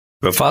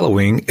The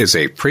following is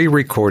a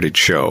pre-recorded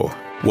show.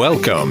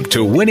 Welcome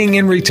to Winning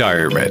in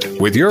Retirement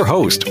with your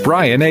host,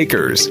 Brian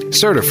Akers,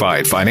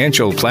 certified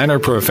financial planner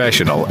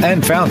professional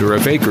and founder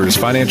of Akers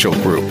Financial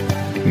Group.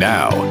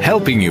 Now,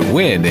 helping you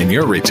win in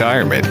your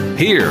retirement,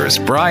 here's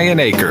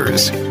Brian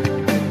Akers.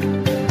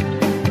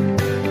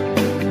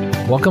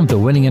 Welcome to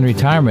Winning in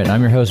Retirement. I'm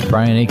your host,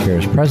 Brian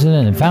Akers,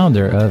 president and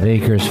founder of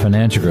Akers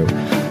Financial Group.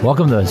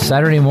 Welcome to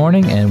Saturday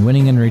morning and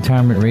Winning in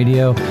Retirement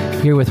Radio.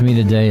 Here with me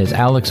today is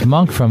Alex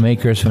Monk from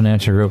Akers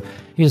Financial Group.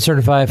 He's a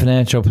certified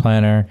financial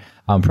planner,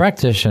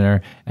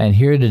 practitioner, and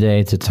here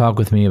today to talk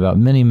with me about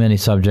many, many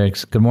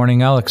subjects. Good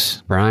morning,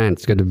 Alex. Brian,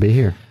 it's good to be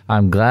here.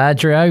 I'm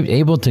glad you're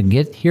able to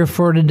get here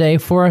for today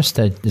for us,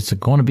 that it's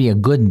going to be a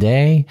good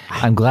day.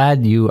 I'm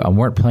glad you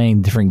weren't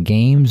playing different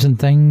games and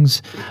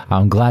things.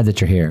 I'm glad that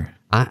you're here.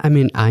 I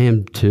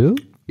am too.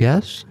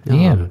 Yes.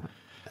 Yeah.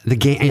 The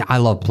game. I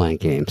love playing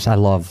games. I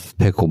love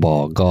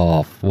pickleball,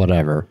 golf,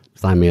 whatever.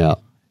 Sign me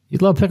up. You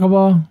love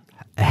pickleball?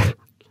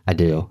 I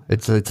do.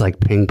 It's like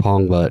ping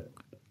pong, but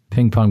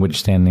you're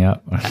standing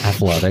up.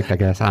 Athletic, I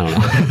guess. I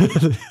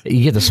don't know.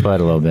 You get to sweat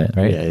a little bit,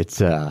 right? Yeah,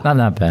 it's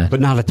not bad, but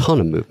not a ton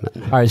of movement.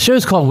 All right, the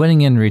show's called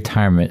Winning in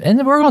Retirement,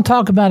 and we're going to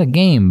talk about a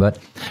game. But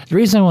the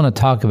reason I want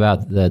to talk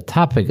about the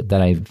topic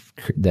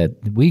that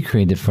we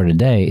created for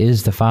today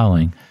is the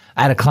following.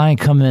 I had a client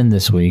come in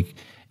this week,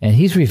 and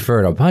he's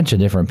referred a bunch of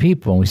different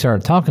people, and we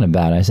started talking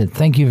about it. I said,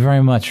 thank you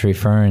very much for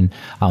referring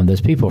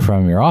those people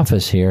from your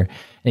office here.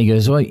 And he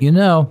goes, well,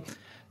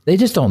 they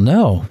just don't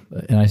know.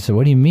 And I said,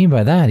 what do you mean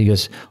by that? He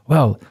goes,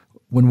 well,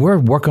 when we're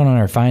working on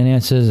our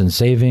finances and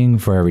saving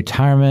for our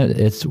retirement,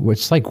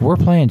 it's like we're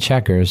playing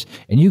checkers,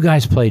 and you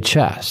guys play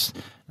chess.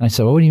 And I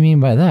said, well, what do you mean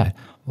by that?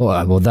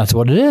 Well, that's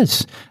what it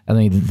is. I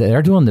mean,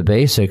 they're doing the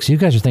basics. You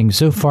guys are thinking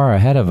so far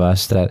ahead of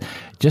us that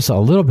just a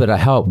little bit of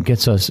help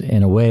gets us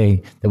in a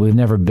way that we've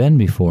never been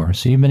before.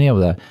 So you've been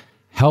able to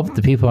help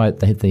the people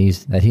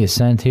that he has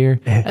sent here.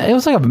 It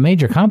was like a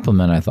major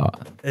compliment, I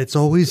thought. It's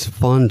always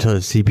fun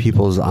to see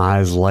people's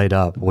eyes light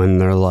up when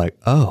they're like,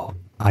 oh,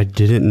 I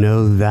didn't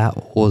know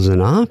that was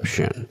an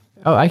option.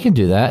 Oh, I can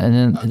do that.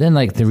 And then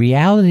like the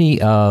reality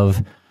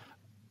of,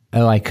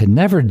 oh, I could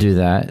never do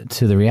that,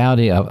 to the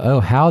reality of, oh,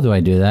 how do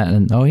I do that?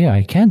 And, oh, yeah,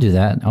 I can do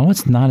that. Oh,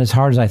 it's not as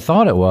hard as I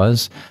thought it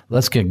was.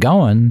 Let's get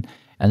going.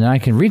 And then I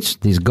can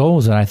reach these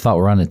goals that I thought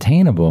were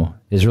unattainable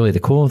is really the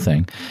cool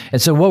thing. And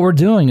so what we're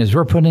doing is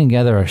we're putting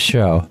together a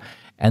show.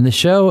 And the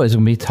show is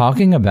going to be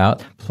talking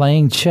about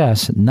playing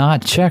chess,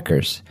 not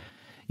checkers.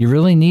 You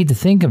really need to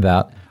think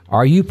about,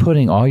 are you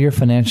putting all your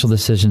financial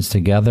decisions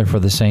together for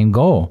the same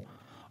goal?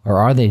 Or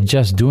are they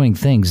just doing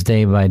things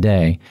day by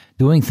day,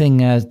 doing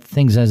things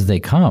as they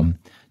come,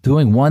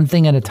 doing one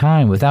thing at a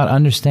time without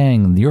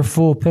understanding your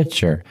full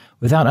picture,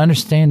 without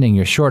understanding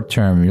your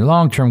short-term, your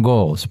long-term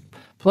goals?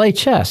 Play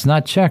chess,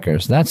 not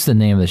checkers. That's the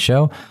name of the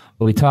show.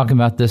 We'll be talking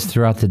about this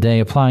throughout the day,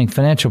 applying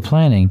financial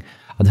planning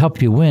to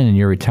help you win in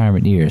your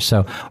retirement years.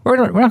 So we're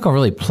not going to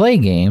really play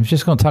games,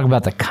 just going to talk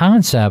about the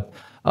concept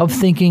of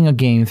thinking a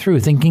game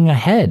through, thinking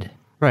ahead.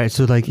 Right.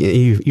 So like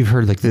you've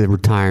heard like the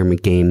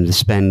retirement game, the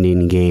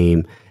spending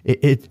game.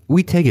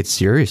 We take it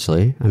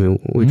seriously. I mean,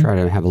 we try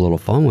to have a little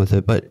fun with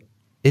it, but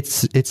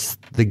it's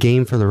the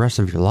game for the rest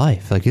of your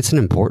life. Like it's an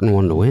important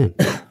one to win.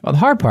 Well, the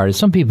hard part is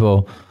some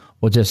people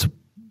will just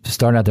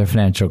start out their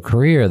financial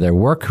career, their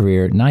work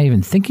career, not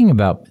even thinking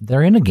about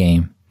they're in a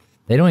game.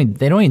 They don't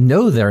even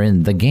know they're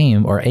in the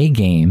game or a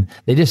game.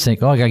 They just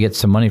think, oh, I got to get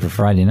some money for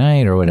Friday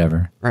night or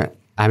whatever. Right.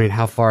 I mean,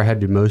 how far ahead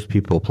do most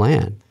people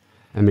plan?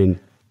 I mean,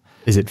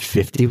 is it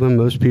 50 when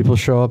most people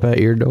show up at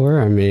your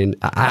door? I mean,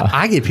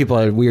 I get people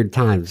at weird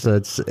times.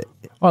 So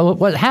well,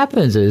 what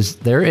happens is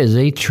there is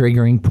a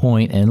triggering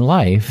point in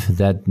life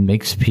that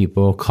makes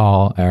people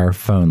call our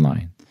phone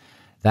line.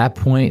 That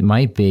point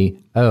might be,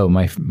 oh,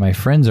 my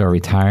friends are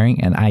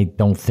retiring and I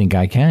don't think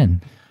I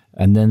can.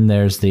 And then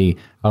there's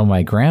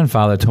my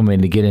grandfather told me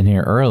to get in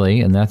here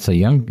early, and that's a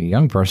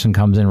young person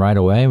comes in right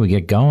away. We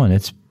get going.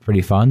 It's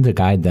pretty fun to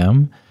guide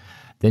them.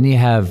 Then you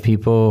have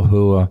people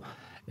who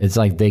it's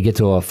like they get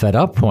to a fed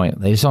up point.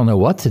 They just don't know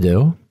what to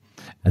do.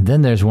 And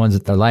then there's ones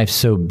that their life's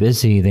so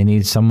busy, they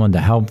need someone to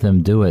help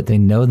them do it. They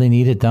know they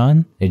need it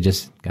done. They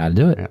just got to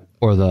do it.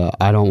 Or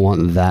I don't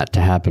want that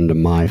to happen to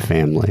my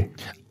family.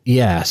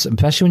 Yes,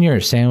 especially when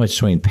you're sandwiched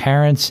between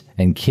parents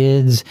and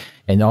kids,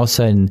 and all of a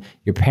sudden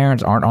your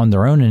parents aren't on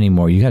their own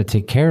anymore. You got to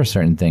take care of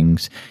certain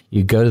things.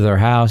 You go to their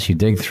house, you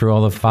dig through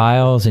all the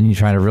files, and you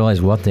try to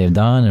realize what they've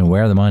done and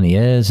where the money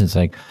is. It's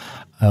like,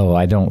 oh,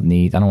 I don't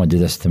want to do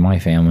this to my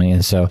family.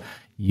 And so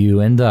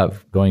you end up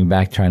going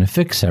back trying to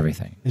fix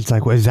everything. It's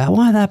like, well, is that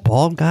why that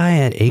bald guy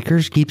at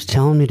Akers keeps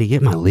telling me to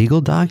get my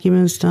legal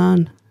documents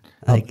done?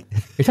 Like,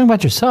 you're talking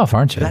about yourself,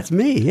 aren't you? That's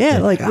me. Yeah,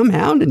 like I'm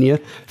hounding you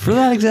for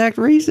that exact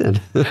reason.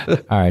 All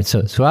right,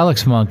 so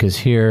Alex Monk is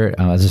here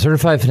as a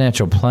certified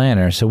financial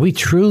planner. So we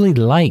truly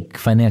like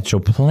financial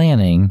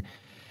planning,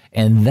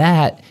 and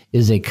that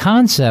is a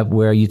concept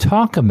where you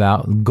talk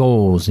about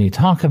goals and you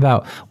talk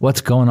about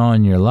what's going on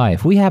in your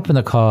life. We happen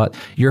to call it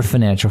your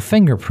financial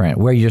fingerprint,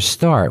 where you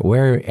start,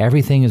 where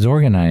everything is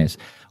organized.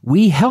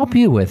 We help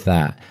you with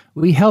that.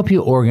 We help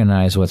you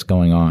organize what's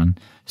going on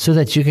so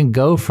that you can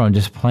go from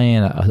just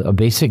playing a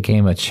basic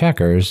game of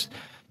checkers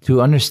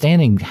to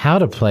understanding how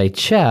to play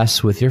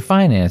chess with your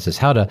finances,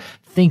 how to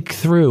think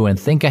through and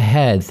think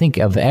ahead, think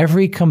of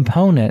every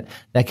component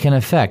that can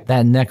affect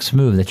that next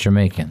move that you're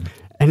making.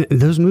 And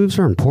those moves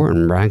are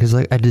important, Brian, because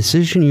like a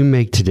decision you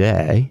make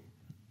today,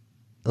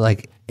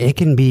 like it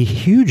can be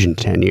huge in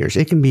 10 years.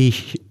 It can be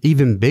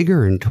even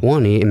bigger in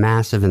 20 and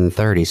massive in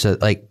 30. So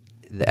like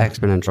the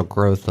exponential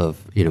growth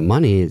of,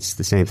 money, it's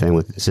the same thing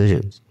with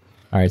decisions.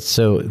 All right.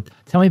 So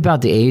tell me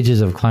about the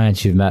ages of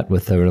clients you've met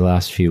with over the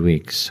last few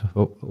weeks.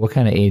 What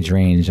kind of age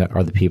range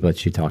are the people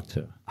that you talk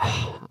to?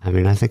 I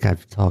mean, I think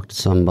I've talked to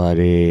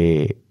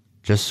somebody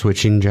just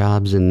switching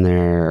jobs in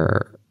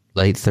their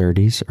late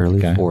 30s,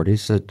 early 40s,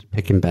 so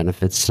picking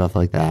benefits, stuff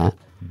like that.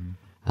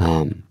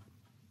 Mm-hmm.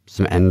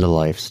 Some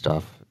end-of-life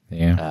stuff,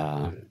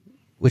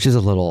 which is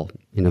a little,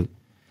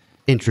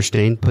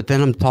 interesting. But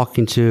then I'm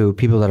talking to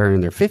people that are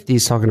in their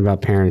 50s talking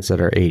about parents that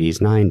are 80s,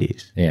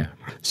 90s. Yeah.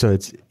 So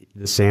it's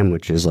the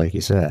sandwiches, like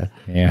you said.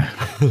 Yeah.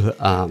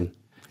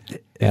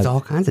 It's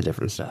all kinds of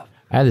different stuff.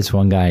 I had this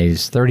one guy,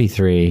 he's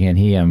 33, and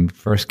he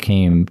first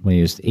came when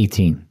he was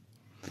 18.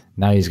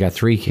 Now he's got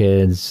 3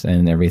 kids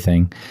and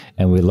everything.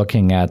 And we're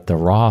looking at the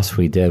Roths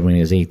we did when he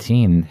was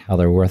 18, how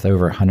they're worth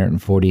over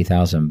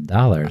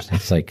 $140,000.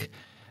 It's like,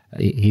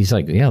 he's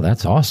like, yeah,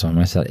 that's awesome.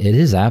 I said, it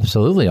is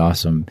absolutely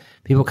awesome.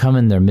 People come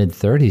in their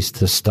mid-30s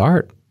to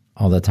start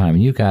all the time.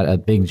 You got a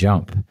big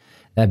jump.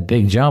 That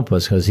big jump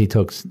was because he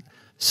took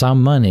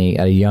some money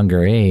at a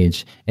younger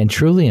age and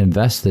truly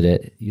invested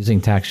it using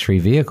tax-free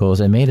vehicles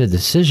and made a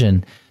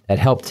decision that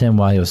helped him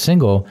while he was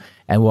single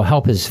and will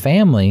help his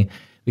family,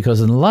 because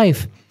in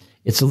life,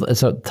 it's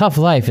a tough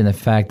life in the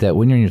fact that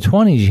when you're in your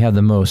 20s, you have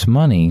the most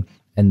money.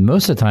 And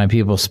most of the time,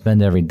 people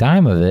spend every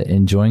dime of it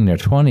enjoying their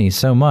 20s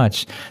so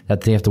much that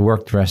they have to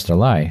work the rest of their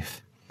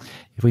life.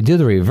 If we do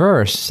the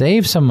reverse,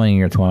 save some money in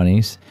your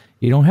 20s,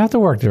 you don't have to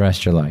work the rest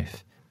of your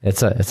life.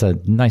 It's a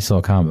nice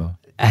little combo.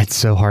 It's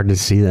so hard to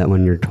see that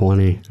when you're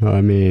 20.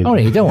 I mean,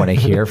 you don't want to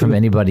hear from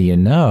anybody you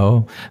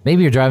know.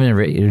 Maybe you're driving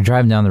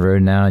down the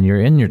road now and you're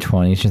in your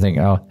 20s. You think,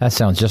 oh, that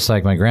sounds just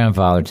like my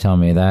grandfather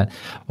telling me that.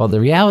 Well, the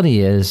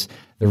reality is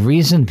the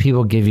reason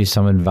people give you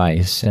some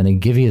advice and they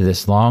give you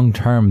this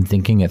long-term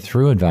thinking it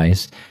through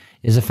advice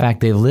is the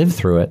fact they've lived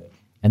through it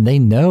and they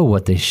know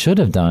what they should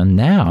have done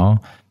now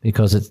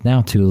because it's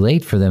now too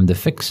late for them to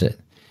fix it.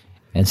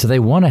 And so they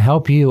want to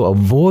help you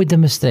avoid the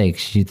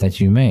mistakes that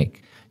you make.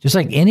 Just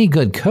like any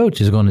good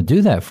coach is going to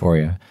do that for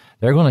you.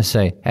 They're going to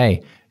say,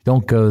 hey,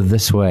 don't go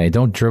this way.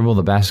 Don't dribble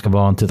the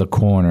basketball into the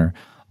corner.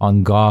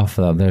 On golf,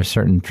 there are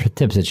certain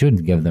tips that you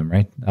would give them,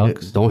 right,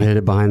 Alex? Don't hit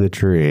it behind the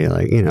tree,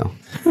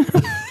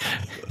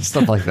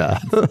 stuff like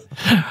that.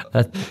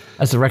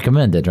 That's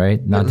recommended,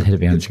 right? Not to hit it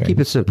behind the tree.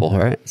 Keep it simple,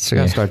 right? So you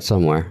got to start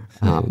somewhere.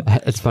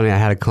 It's funny, I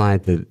had a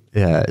client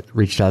that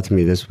reached out to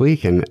me this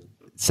week and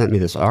sent me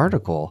this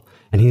article.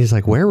 And he's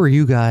like, where were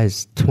you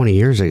guys 20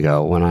 years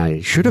ago when I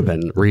should have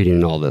been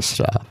reading all this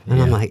stuff?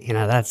 And I'm like,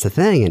 that's the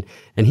thing.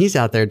 And he's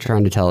out there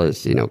trying to tell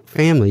his,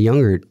 family,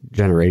 younger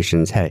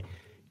generations, hey,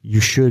 you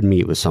should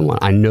meet with someone.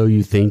 I know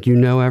you think you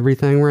know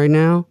everything right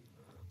now,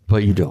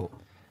 but you don't.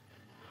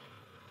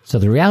 So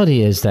the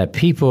reality is that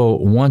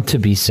people want to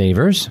be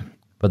savers,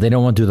 but they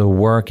don't want to do the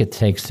work it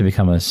takes to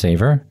become a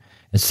saver.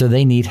 And so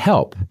they need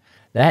help.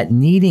 That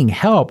needing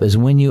help is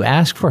when you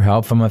ask for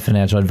help from a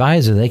financial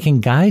advisor. They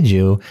can guide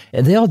you,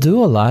 and they'll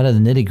do a lot of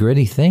the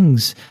nitty-gritty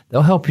things.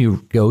 They'll help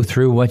you go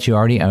through what you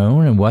already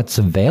own and what's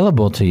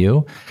available to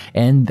you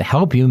and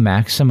help you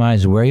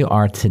maximize where you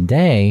are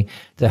today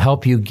to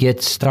help you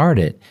get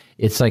started.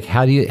 It's like,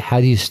 how do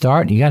you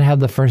start? You got to have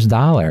the first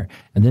dollar,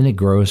 and then it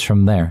grows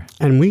from there.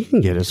 And we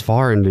can get as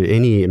far into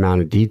any amount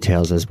of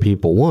details as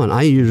people want.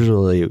 I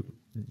usually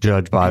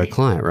judge by the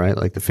client, right?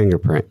 Like the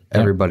fingerprint.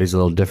 Everybody's a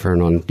little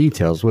different on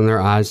details. When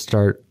their eyes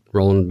start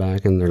rolling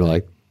back and they're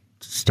like,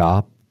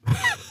 stop.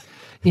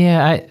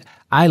 Yeah,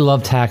 I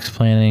love tax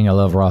planning. I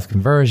love Roth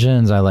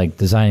conversions. I like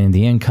designing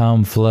the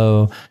income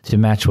flow to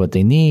match what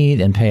they need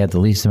and pay at the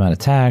least amount of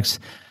tax.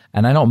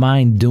 And I don't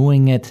mind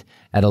doing it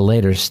at a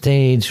later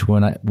stage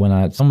when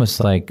it's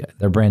almost like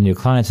they're brand new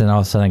clients and all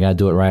of a sudden I got to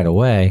do it right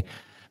away.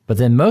 But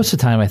then most of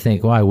the time I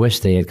think, well, I wish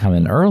they had come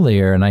in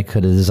earlier and I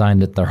could have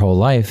designed it their whole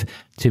life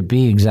to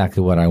be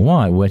exactly what I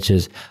want, which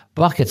is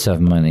buckets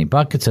of money,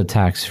 buckets of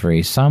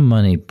tax-free, some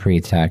money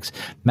pre-tax,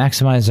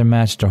 maximize their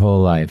match their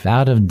whole life,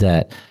 out of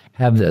debt,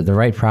 have the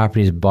right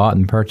properties bought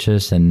and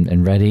purchased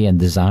and ready and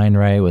designed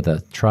right with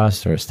a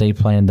trust or estate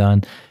plan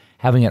done,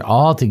 having it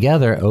all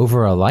together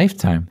over a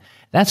lifetime.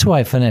 That's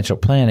why financial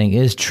planning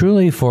is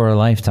truly for a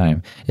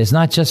lifetime. It's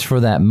not just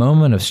for that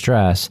moment of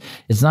stress.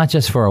 It's not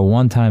just for a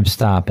one-time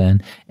stop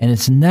in, and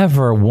it's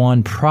never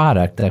one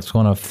product that's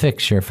going to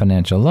fix your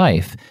financial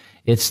life.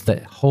 It's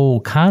the whole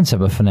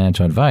concept of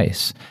financial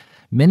advice.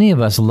 Many of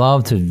us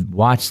love to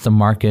watch the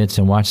markets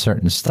and watch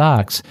certain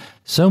stocks,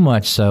 so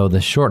much so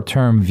the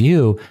short-term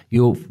view,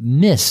 you'll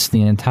miss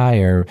the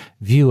entire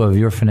view of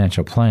your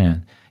financial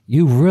plan.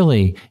 you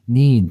really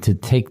need to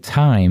take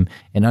time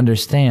and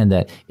understand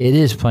that it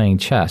is playing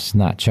chess,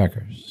 not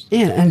checkers.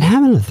 Yeah, and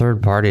having a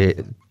third party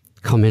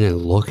come in and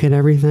look at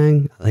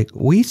everything, like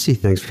we see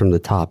things from the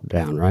top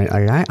down, right?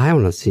 I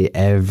want to see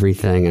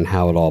everything and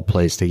how it all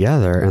plays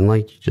together. And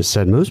like you just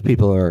said, most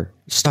people are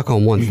stuck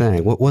on one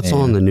thing. What's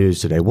on the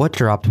news today? What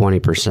dropped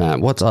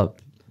 20%? What's up?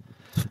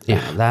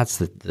 Yeah, that's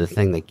the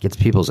thing that gets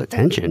people's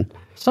attention.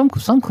 Some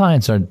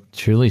clients are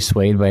truly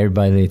swayed by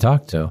everybody they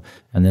talk to,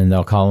 and then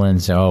they'll call in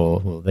and say,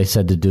 "Oh, well, they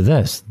said to do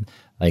this."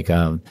 Like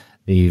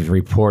the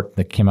report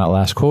that came out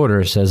last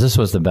quarter says this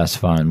was the best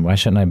fund. Why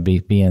shouldn't I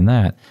be in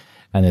that?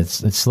 And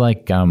it's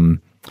like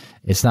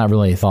it's not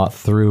really thought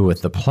through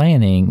with the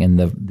planning and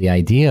the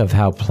idea of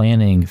how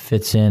planning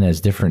fits in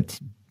as different,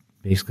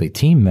 basically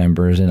team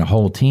members in a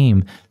whole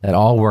team that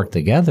all work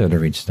together to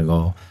reach the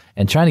goal,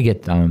 and trying to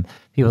get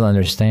people to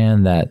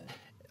understand that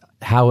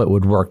how it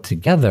would work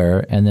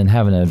together, and then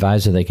have an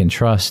advisor they can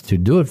trust to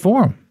do it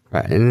for them.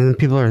 Right, and then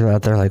people are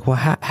out there like, well,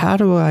 how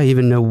do I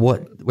even know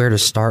where to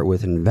start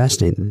with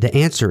investing? The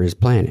answer is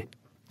planning.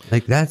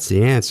 Like that's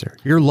the answer.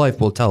 Your life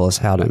will tell us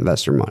how to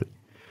invest your money.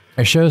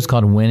 Our show is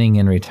called Winning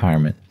in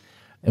Retirement,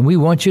 and we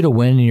want you to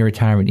win in your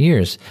retirement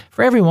years.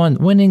 For everyone,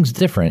 winning's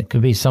different. It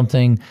could be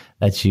something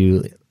that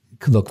you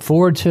could look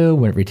forward to.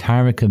 When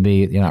retirement could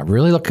be you're not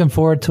really looking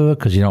forward to it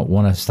because you don't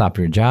want to stop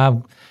your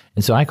job.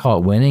 And so I call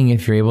it winning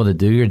if you're able to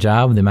do your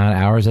job with the amount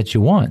of hours that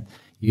you want.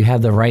 You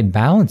have the right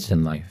balance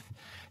in life.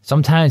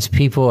 Sometimes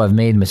people have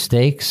made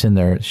mistakes in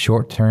their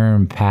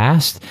short-term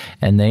past,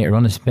 and they are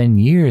going to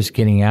spend years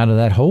getting out of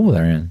that hole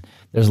they're in.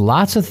 There's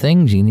lots of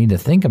things you need to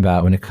think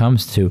about when it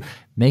comes to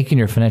making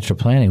your financial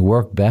planning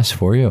work best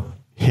for you.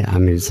 Yeah, I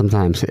mean,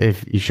 sometimes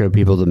if you show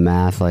people the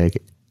math,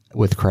 like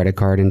with credit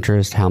card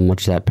interest, how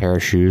much that pair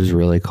of shoes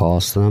really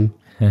costs them,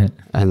 and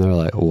they're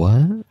like,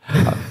 what?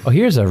 Oh,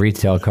 here's a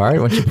retail card.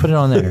 Why don't you put it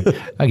on there?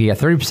 Okay, you got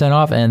 30%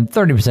 off and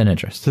 30%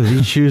 interest. So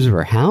these shoes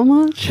were how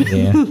much?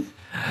 Yeah.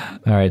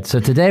 All right, so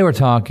today we're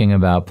talking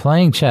about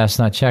playing chess,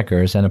 not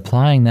checkers, and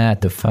applying that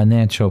to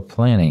financial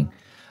planning.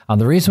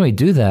 The reason we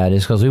do that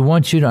is because we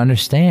want you to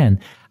understand,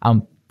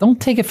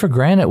 don't take it for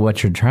granted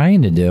what you're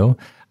trying to do.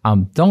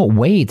 Don't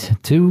wait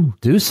to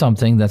do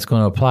something that's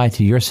going to apply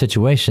to your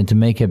situation to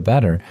make it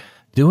better.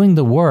 Doing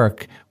the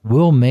work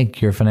will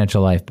make your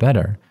financial life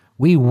better.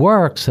 We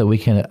work so we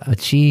can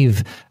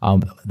achieve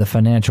the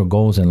financial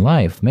goals in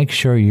life. Make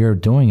sure you're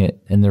doing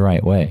it in the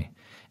right way.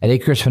 At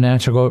Akers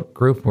Financial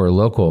Group, we're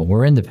local.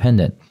 We're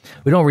independent.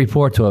 We don't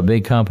report to a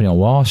big company on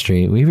Wall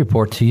Street. We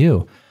report to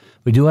you.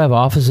 We do have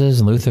offices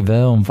in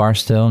Lutherville and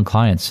Barstow and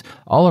clients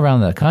all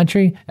around the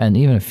country and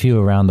even a few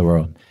around the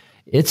world.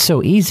 It's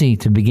so easy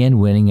to begin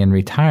winning in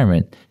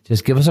retirement.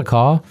 Just give us a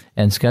call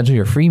and schedule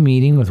your free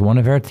meeting with one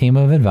of our team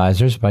of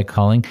advisors by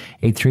calling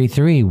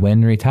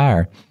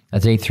 833-WIN-RETIRE.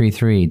 That's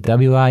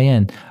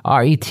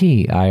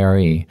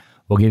 833-WIN-RETIRE.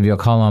 We'll give you a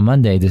call on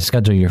Monday to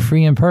schedule your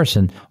free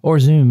in-person or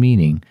Zoom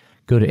meeting.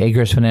 Go to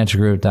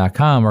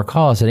akersfinancialgroup.com or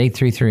call us at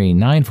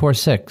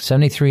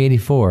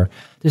 833-946-7384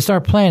 to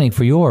start planning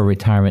for your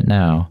retirement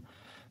now.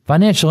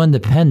 Financial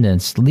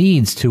independence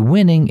leads to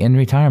winning in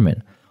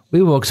retirement.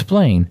 We will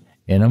explain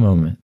in a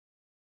moment.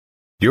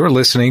 You're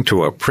listening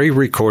to a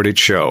pre-recorded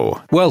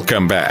show.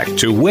 Welcome back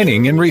to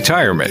Winning in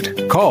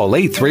Retirement. Call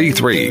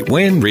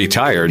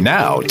 833-WIN-RETIRE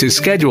now to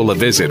schedule a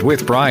visit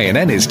with Brian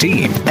and his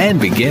team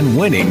and begin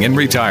winning in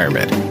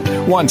retirement.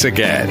 Once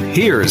again,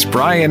 here's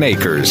Brian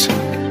Akers.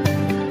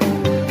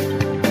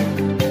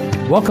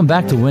 Welcome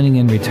back to Winning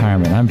in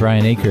Retirement. I'm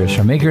Brian Akers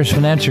from Akers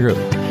Financial Group.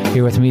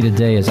 Here with me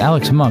today is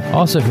Alex Monk,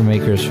 also from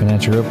Akers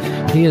Financial Group.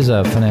 He is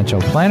a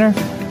financial planner,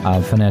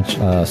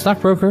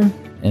 stockbroker,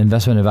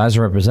 investment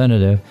advisor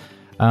representative.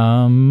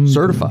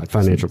 Certified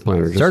financial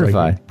planner.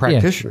 Certified. Like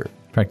practitioner.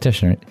 Yeah.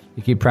 Practitioner.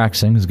 You keep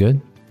practicing is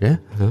good. Yeah.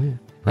 Oh, yeah.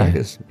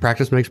 Practice. Yeah.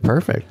 Practice makes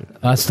perfect.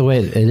 That's the way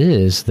it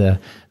is. The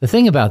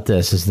thing about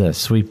this is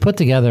this. We put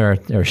together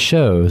our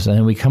shows and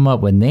then we come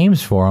up with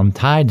names for them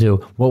tied to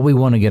what we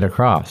want to get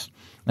across.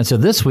 And so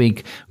this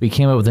week, we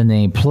came up with the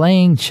name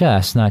Playing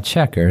Chess, Not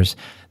Checkers,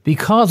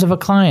 because of a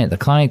client. The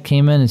client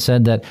came in and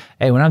said that,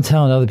 hey, when I'm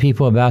telling other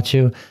people about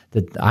you,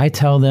 that I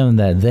tell them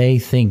that they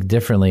think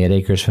differently at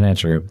Akers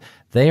Financial Group.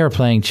 They are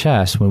playing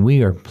chess when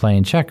we are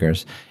playing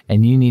checkers,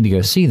 and you need to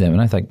go see them.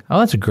 And I thought, oh,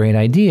 that's a great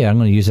idea. I'm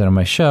going to use that on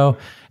my show.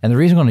 And the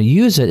reason I'm going to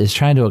use it is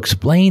trying to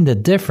explain the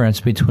difference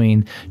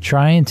between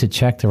trying to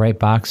check the right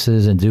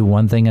boxes and do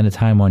one thing at a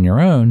time on your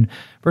own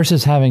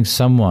versus having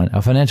someone,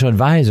 a financial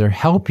advisor,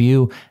 help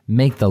you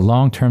make the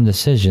long-term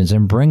decisions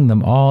and bring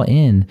them all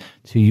in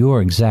to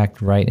your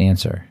exact right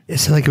answer.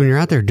 It's like when you're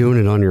out there doing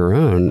it on your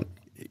own,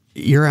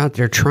 you're out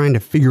there trying to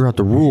figure out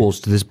the rules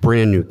to this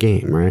brand new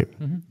game, right?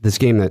 Mm-hmm. This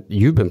game that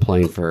you've been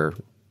playing for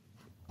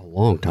a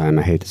long time,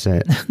 I hate to say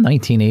it.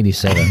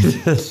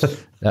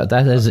 1987.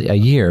 That is a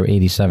year.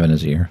 87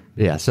 is a year.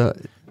 Yeah, so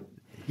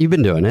you've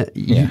been doing it.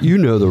 Yeah. You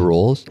know the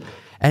rules.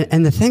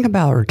 And the thing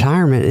about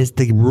retirement is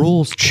the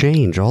rules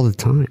change all the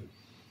time.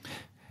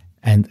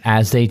 And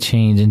as they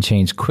change and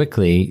change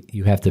quickly,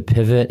 you have to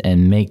pivot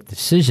and make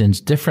decisions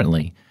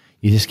differently.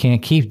 You just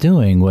can't keep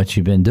doing what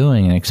you've been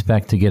doing and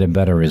expect to get a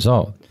better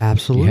result.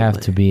 Absolutely. You have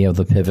to be able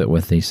to pivot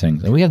with these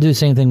things. And we have to do the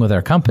same thing with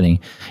our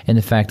company, and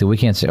the fact that we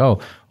can't say, oh,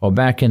 well,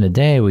 back in the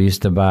day, we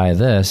used to buy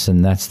this,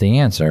 and that's the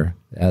answer.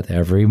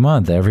 Every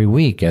month, every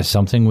week, as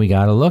something we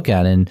got to look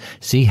at and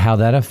see how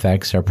that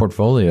affects our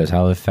portfolios,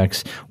 how it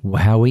affects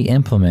how we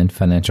implement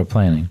financial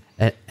planning.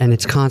 And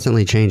it's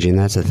constantly changing.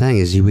 That's the thing,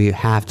 is we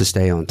have to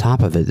stay on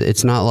top of it.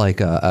 It's not like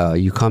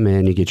you come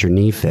in, you get your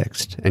knee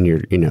fixed, and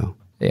you're,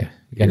 Yeah,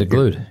 you got it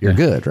glued. You're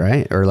good,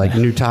 right? Or like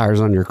new tires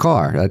on your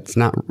car. That's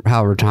not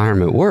how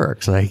retirement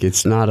works. Like,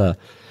 it's not a...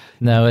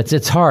 No,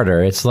 it's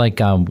harder. It's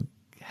like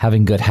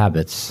having good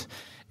habits.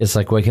 It's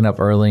like waking up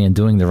early and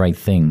doing the right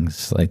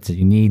things like that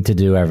you need to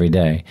do every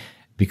day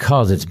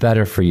because it's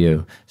better for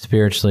you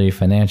spiritually,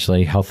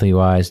 financially,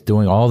 healthy-wise.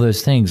 Doing all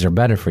those things are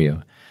better for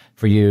you.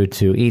 For you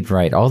to eat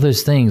right, all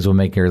those things will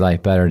make your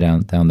life better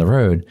down the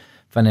road.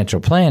 Financial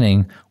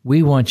planning,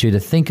 we want you to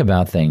think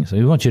about things.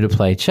 We want you to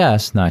play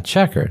chess, not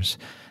checkers.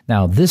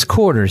 Now, this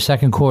quarter,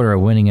 second quarter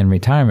of Winning in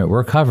Retirement,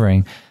 we're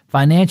covering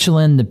financial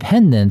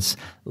independence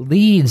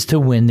leads to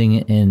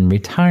winning in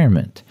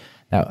retirement.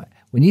 Now,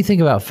 when you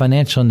think about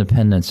financial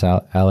independence,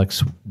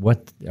 Alex,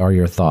 what are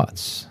your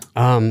thoughts?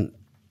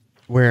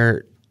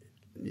 Where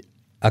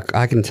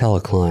I can tell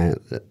a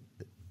client that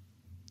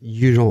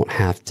you don't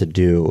have to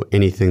do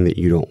anything that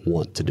you don't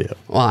want to do.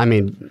 Well, I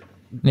mean,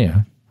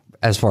 yeah,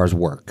 as far as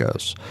work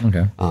goes.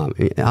 Okay.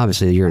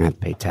 Obviously, you're going to have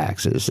to pay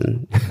taxes,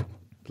 and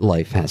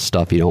life has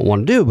stuff you don't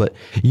want to do, but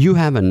you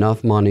have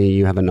enough money,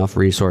 you have enough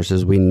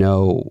resources, we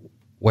know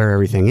where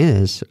everything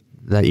is,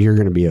 that you're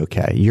going to be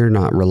okay. You're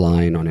not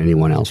relying on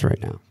anyone else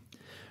right now.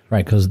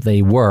 Right, because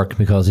they work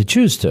because they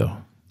choose to.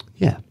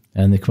 Yeah.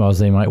 And because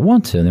they might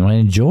want to, they might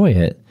enjoy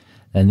it,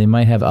 and they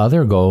might have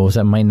other goals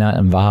that might not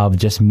involve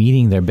just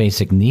meeting their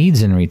basic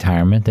needs in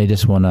retirement. They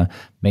just want to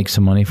make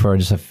some money for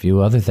just a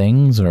few other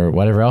things or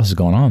whatever else is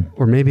going on.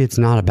 Or maybe it's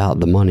not about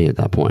the money at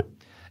that point.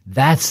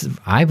 That's,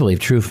 I believe,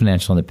 true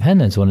financial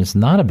independence. When it's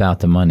not about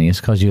the money, it's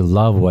because you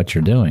love what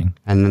you're doing.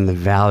 And then the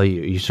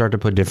value, you start to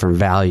put different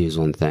values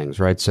on things,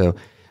 right? So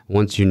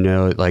once you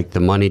know, like, the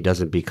money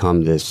doesn't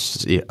become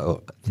this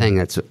thing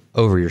that's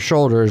over your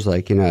shoulders,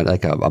 like,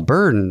 like a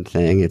burden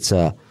thing. It's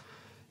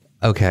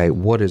okay,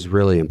 what is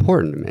really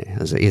important to me?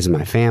 Is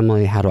my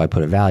family? How do I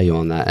put a value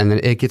on that? And then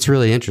it gets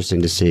really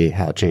interesting to see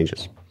how it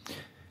changes.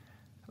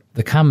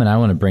 The comment I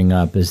want to bring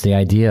up is the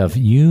idea of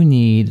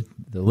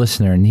the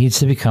listener needs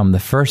to become the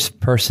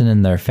first person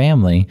in their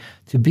family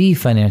to be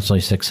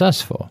financially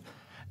successful.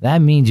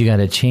 That means you got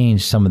to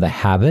change some of the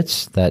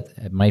habits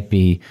that might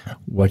be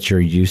what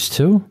you're used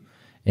to.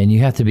 And you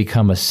have to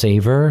become a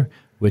saver,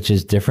 which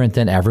is different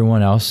than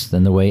everyone else,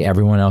 than the way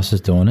everyone else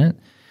is doing it.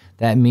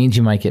 That means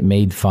you might get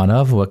made fun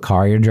of what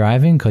car you're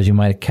driving because you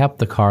might have kept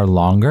the car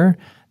longer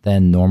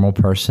than normal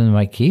person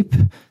might keep.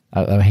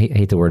 I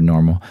hate the word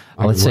normal.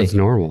 Let's say it's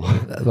normal.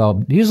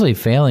 Well, usually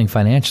failing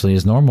financially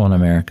is normal in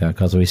America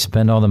because we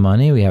spend all the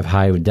money, we have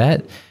high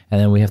debt, and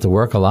then we have to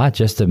work a lot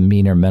just to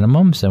meet our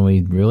minimums, and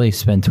we really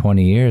spend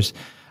 20 years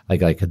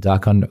like a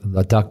duck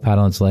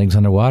paddling its legs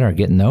underwater,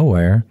 getting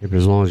nowhere. Yeah, but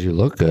as long as you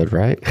look good,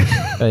 right?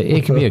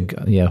 It can be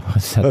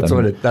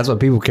that's what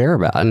people care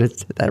about, and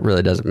that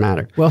really doesn't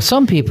matter. Well,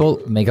 some people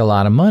make a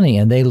lot of money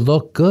and they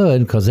look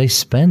good because they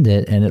spend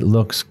it and it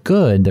looks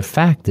good. The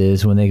fact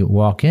is, when they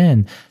walk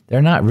in,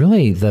 they're not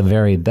really the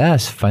very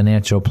best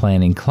financial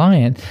planning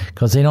client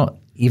because they don't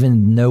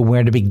even know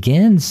where to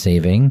begin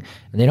saving.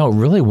 And they don't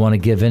really want to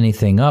give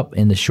anything up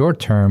in the short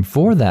term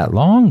for that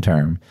long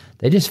term.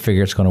 They just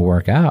figure it's going to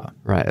work out.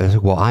 Right.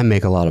 Well, I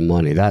make a lot of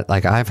money. That,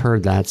 like, I've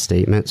heard that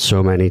statement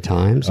so many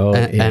times.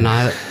 And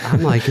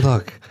I'm like,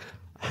 look,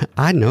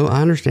 I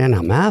understand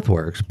how math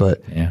works,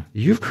 but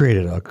you've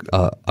created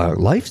a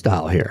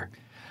lifestyle here.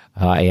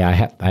 I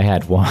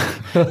had one.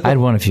 I had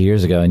one a few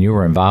years ago, and you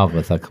were involved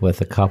with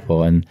a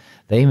couple, and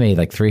they made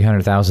like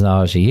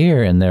 $300,000 a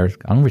year, and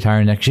I'm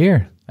retiring next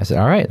year. I said,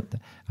 all right.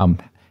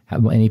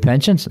 Any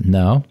pensions?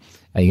 No.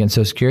 Are you getting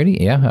Social Security?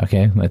 Yeah.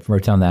 Okay. I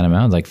wrote down that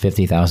amount, like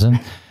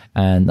 $50,000.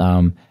 And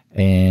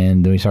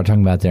then we started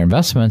talking about their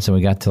investments, and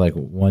we got to like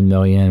 1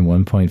 million,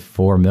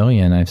 1.4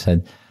 million. I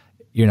said,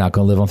 you're not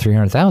going to live on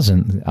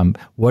 300,000.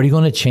 What are you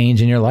going to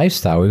change in your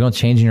lifestyle? We're going to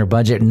change in your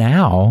budget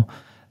now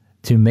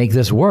to make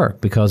this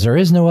work, because there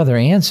is no other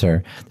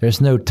answer.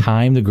 There's no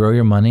time to grow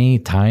your money,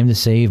 time to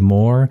save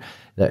more.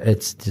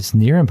 It's just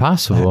near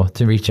impossible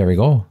to reach every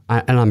goal.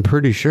 And I'm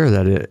pretty sure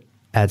that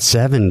at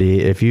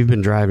 70, if you've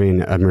been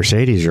driving a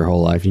Mercedes your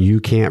whole life, you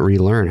can't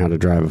relearn how to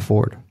drive a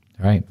Ford.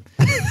 Right.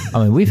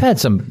 I mean, we've had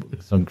some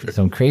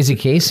crazy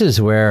cases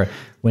where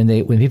when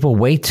people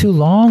wait too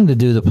long to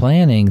do the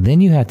planning,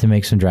 then you have to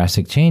make some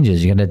drastic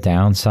changes. You got to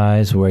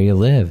downsize where you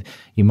live.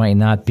 You might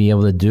not be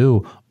able to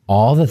do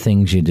all the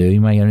things you do.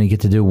 You might only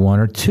get to do one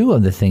or two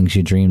of the things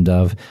you dreamed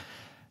of,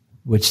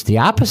 which the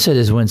opposite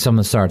is when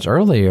someone starts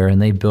earlier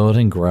and they build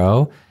and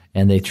grow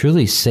and they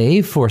truly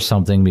save for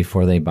something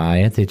before they buy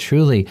it. They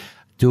truly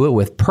do it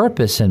with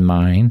purpose in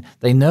mind.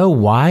 They know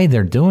why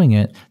they're doing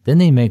it. Then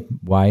they make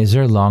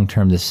wiser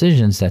long-term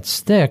decisions that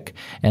stick,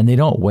 and they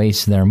don't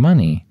waste their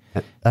money.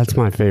 That's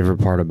my favorite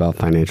part about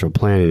financial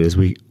planning is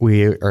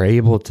we are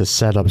able to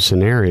set up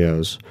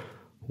scenarios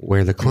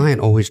where the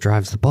client always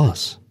drives the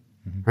bus,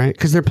 right?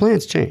 Because their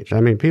plans change. I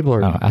mean, people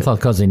are... Oh, I thought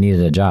because they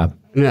needed a job.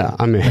 Yeah,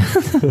 I mean,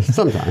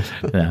 sometimes.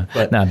 No,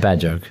 not bad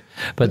joke.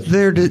 But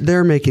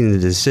they're making the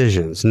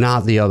decisions,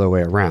 not the other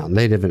way around.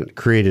 They haven't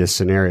created a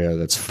scenario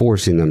that's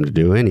forcing them to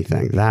do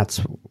anything. That's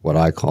what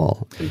I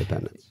call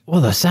independence.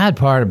 Well, the sad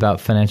part about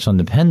financial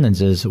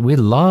independence is we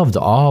love to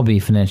all be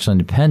financially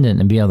independent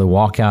and be able to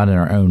walk out in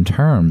our own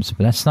terms,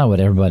 but that's not what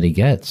everybody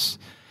gets.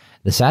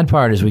 The sad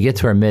part is we get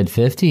to our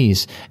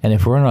mid-50s, and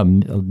if we're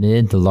in a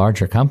mid to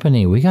larger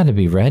company, we got to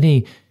be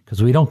ready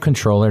because we don't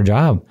control our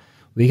job.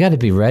 We got to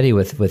be ready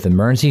with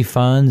emergency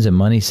funds and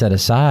money set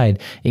aside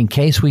in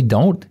case we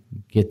don't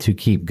get to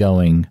keep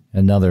going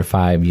another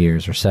 5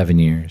 years or 7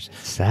 years.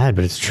 It's sad,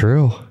 but it's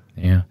true.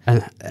 Yeah.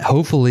 And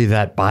hopefully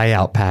that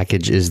buyout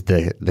package is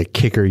the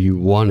kicker you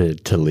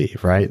wanted to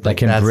leave, right? They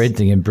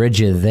can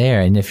bridge you there.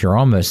 And if you're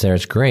almost there,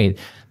 it's great.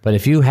 But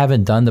if you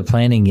haven't done the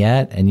planning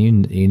yet and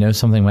you know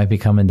something might be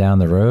coming down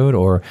the road,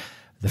 or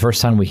the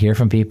first time we hear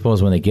from people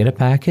is when they get a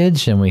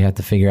package and we have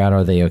to figure out,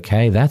 are they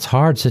okay? That's a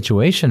hard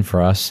situation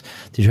for us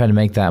to try to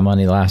make that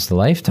money last a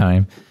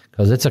lifetime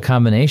because it's a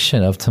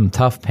combination of some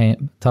tough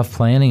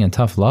planning and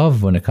tough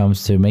love when it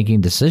comes to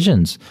making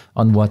decisions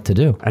on what to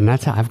do. And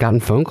that's how I've gotten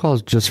phone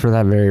calls just for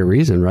that very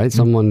reason, right? Mm-hmm.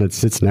 Someone that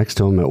sits next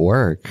to them at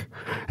work,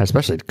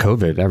 especially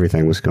COVID,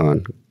 everything was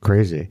going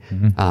crazy.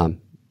 Mm-hmm.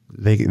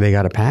 They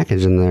got a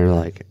package and they're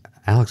like,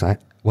 Alex,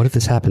 what if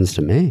this happens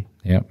to me?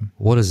 Yep.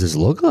 What does this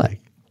look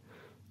like?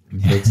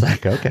 It's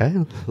like, okay,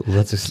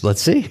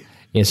 let's see.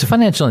 Yeah, so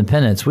financial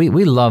independence, we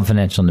love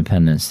financial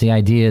independence. The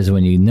idea is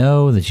when you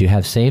know that you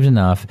have saved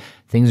enough,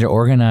 things are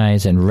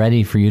organized and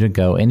ready for you to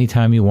go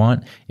anytime you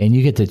want, and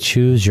you get to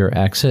choose your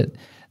exit,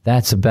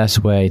 that's the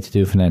best way to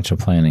do financial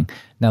planning.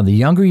 Now, the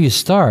younger you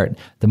start,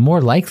 the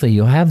more likely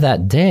you'll have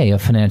that day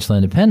of financial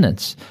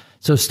independence.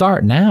 So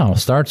start now,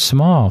 start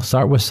small,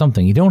 start with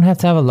something. You don't have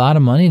to have a lot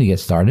of money to get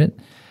started.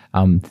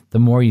 The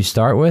more you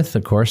start with,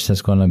 of course,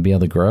 that's going to be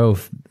able to grow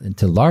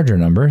into larger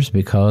numbers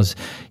because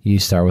you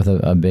start with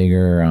a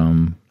bigger,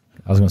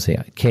 I was going to say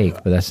cake,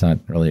 but that's not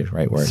really the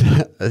right word.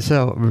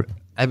 So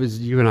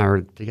you and I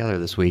were together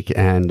this week,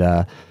 and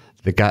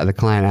the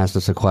client asked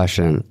us a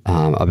question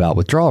about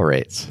withdrawal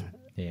rates.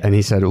 Yeah. And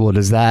he said, well,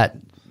 does that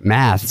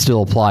math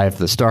still apply if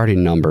the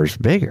starting number's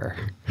bigger?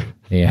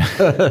 Yeah.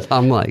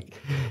 I'm like,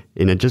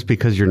 just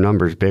because your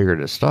number's bigger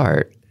to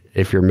start,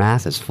 if your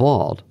math is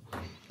flawed,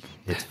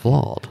 it's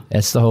flawed.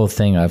 That's the whole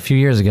thing. A few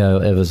years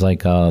ago, it was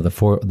like the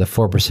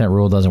 4%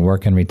 rule doesn't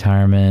work in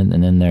retirement,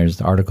 and then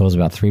there's articles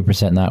about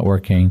 3% not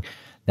working.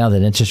 Now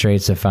that interest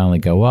rates have finally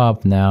go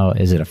up, now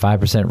is it a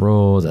 5%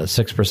 rule? Is it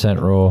a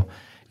 6% rule?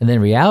 And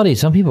then reality,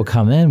 some people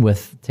come in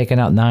with taking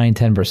out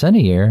 9-10%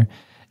 a year,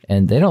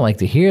 and they don't like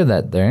to hear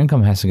that their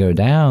income has to go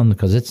down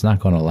because it's not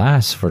going to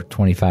last for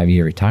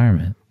 25-year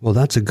retirement. Well,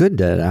 that's a good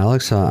debt,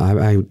 Alex.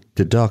 I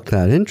deduct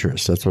that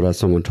interest. That's what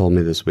someone told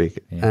me this week.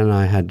 Yeah. And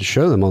I had to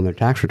show them on their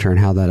tax return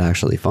how that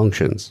actually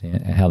functions. Yeah,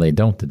 and how they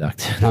don't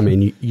deduct it. I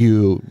mean,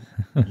 you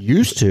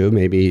used to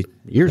maybe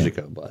years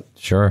ago, but...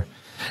 Sure.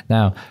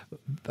 Now,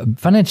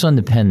 financial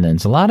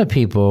independence, a lot of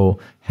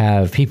people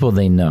have people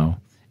they know.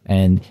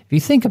 And if you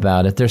think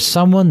about it, there's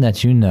someone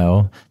that you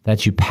know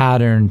that you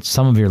pattern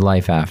some of your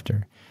life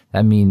after.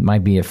 That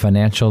might be a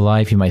financial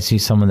life. You might see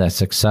someone that's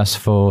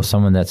successful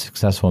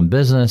in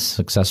business,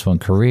 successful in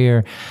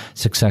career,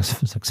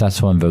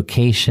 successful in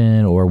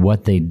vocation, or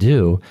what they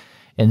do.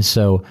 And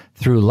so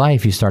through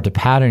life, you start to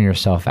pattern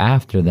yourself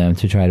after them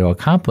to try to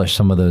accomplish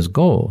some of those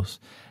goals.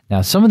 Now,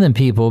 some of them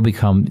people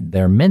become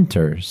their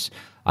mentors.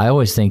 I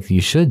always think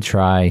you should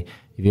try,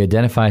 if you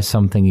identify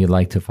something you'd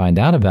like to find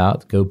out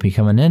about, go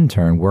become an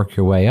intern, work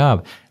your way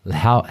up,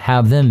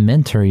 have them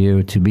mentor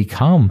you to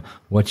become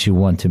what you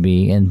want to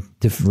be and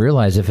to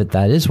realize if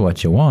that is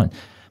what you want.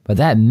 But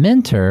that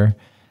mentor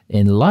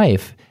in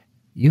life,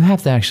 you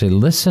have to actually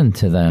listen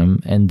to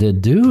them and to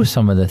do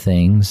some of the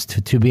things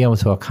to be able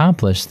to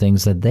accomplish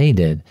things that they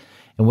did.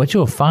 And what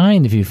you'll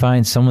find if you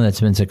find someone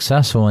that's been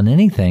successful in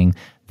anything,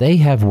 they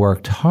have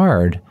worked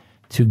hard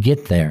to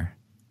get there.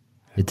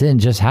 It didn't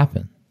just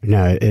happen.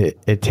 No,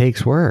 it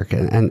takes work.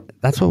 And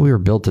that's what we were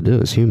built to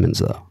do as humans,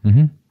 though.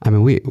 Mm-hmm. I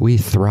mean, we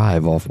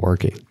thrive off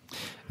working.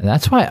 And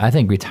that's why I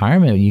think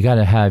retirement, you got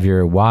to have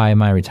your why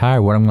am I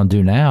retired, what I'm going to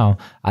do now.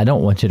 I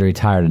don't want you to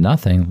retire to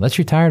nothing. Let's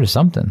retire to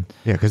something.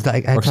 Yeah, because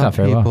I tell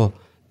people,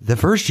 the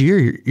first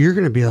year, you're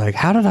going to be like,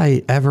 how did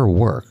I ever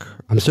work?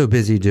 I'm so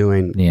busy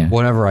doing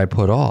whatever I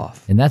put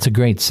off. And that's a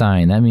great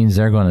sign. That means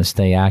they're going to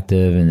stay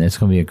active, and it's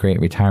going to be a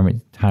great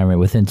retirement.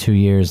 Within 2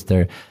 years,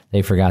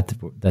 they forgot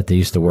that they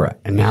used to work.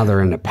 And now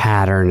they're in a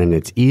pattern, and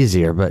it's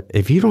easier. But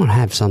if you don't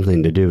have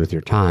something to do with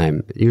your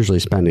time, usually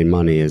spending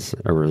money is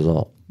a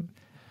result.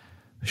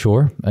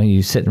 Sure.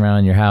 You sitting around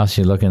in your house,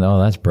 you're looking, oh,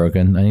 that's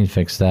broken. I need to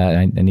fix that.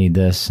 I need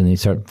this. And you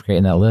start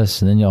creating that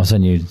list. And then all of a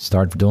sudden you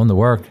start doing the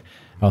work.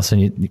 Also,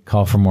 you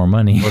call for more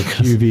money. Or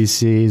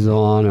QVC's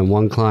on, and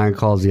one client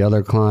calls the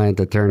other client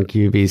to turn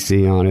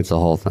QVC on. It's a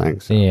whole thing.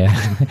 So. Yeah.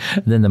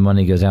 Then the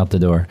money goes out the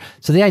door.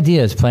 So the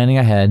idea is planning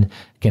ahead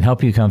can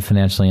help you become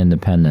financially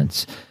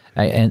independent.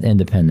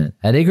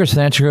 At Akers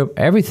Financial Group,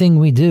 everything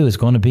we do is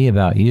going to be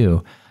about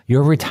you.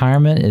 Your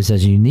retirement is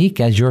as unique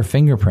as your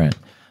fingerprint.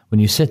 When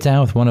you sit down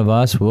with one of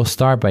us, we'll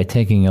start by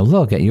taking a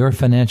look at your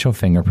financial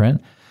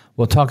fingerprint.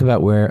 We'll talk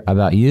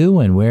about you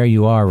and where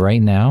you are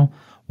right now.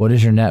 What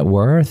is your net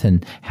worth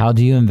and how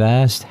do you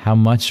invest? How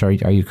much are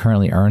you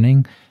currently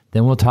earning?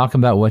 Then we'll talk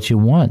about what you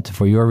want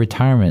for your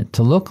retirement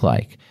to look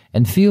like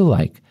and feel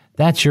like.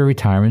 That's your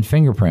retirement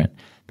fingerprint.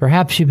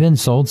 Perhaps you've been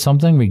sold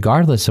something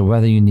regardless of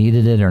whether you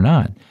needed it or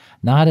not.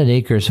 Not at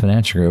Akers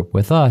Financial Group.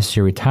 With us,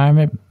 your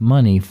retirement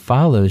money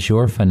follows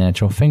your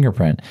financial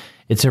fingerprint.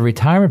 It's a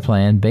retirement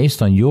plan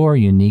based on your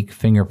unique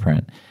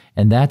fingerprint,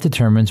 and that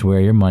determines where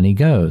your money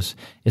goes.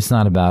 It's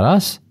not about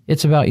us,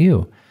 it's about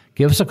you.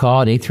 Give us a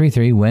call at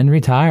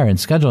 833-WIN-RETIRE and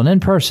schedule an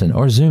in-person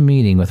or Zoom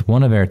meeting with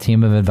one of our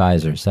team of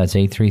advisors. That's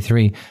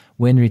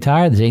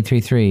 833-WIN-RETIRE. That's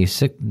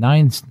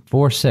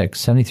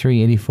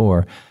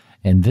 833-946-7384.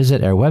 And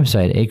visit our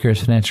website,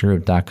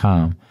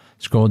 akersfinancialgroup.com.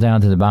 Scroll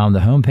down to the bottom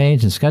of the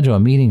homepage and schedule a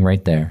meeting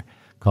right there.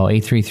 Call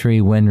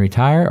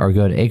 833-WIN-RETIRE or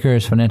go to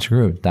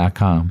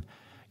akersfinancialgroup.com.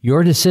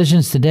 Your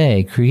decisions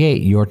today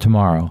create your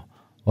tomorrow.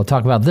 We'll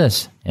talk about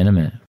this in a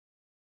minute.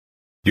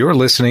 You're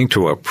listening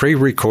to a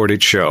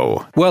pre-recorded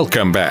show.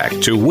 Welcome back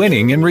to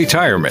Winning in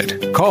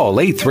Retirement. Call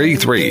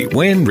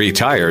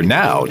 833-WIN-RETIRE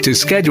now to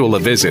schedule a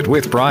visit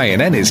with Brian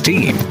and his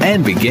team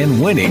and begin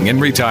winning in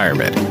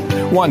retirement.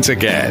 Once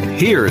again,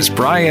 here's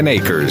Brian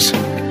Akers.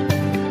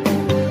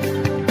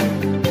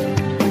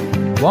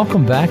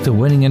 Welcome back to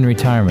Winning in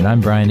Retirement.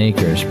 I'm Brian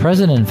Akers,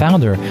 president and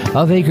founder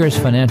of Akers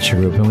Financial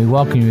Group, and we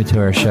welcome you to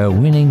our show,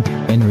 Winning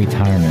in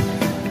Retirement.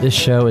 This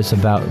show is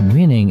about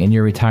winning in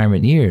your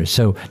retirement years.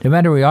 So no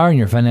matter where you are in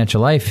your financial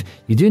life,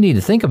 you do need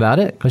to think about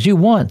it because you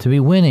want to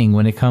be winning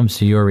when it comes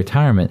to your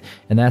retirement.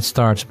 And that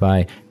starts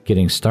by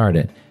getting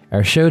started.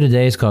 Our show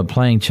today is called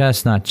Playing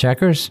Chess, Not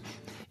Checkers.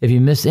 If you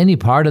missed any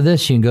part of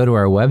this, you can go to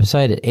our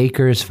website at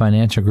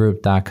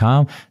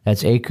akersfinancialgroup.com.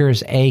 That's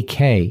Akers,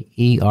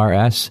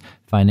 A-K-E-R-S,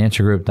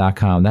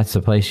 financialgroup.com. That's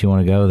the place you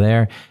want to go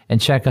there and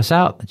check us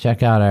out.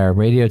 Check out our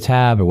radio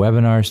tab, our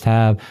webinars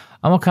tab,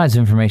 all kinds of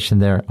information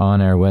there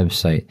on our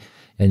website.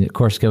 And of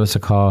course, give us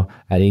a call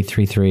at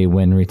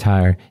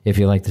 833-WIN-RETIRE if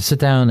you'd like to sit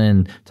down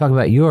and talk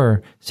about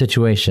your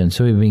situation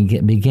so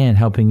we begin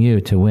helping you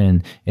to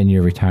win in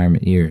your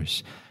retirement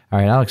years. All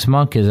right, Alex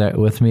Monk is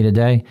with me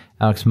today.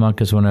 Alex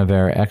Monk is one of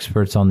our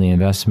experts on the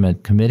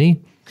investment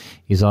committee.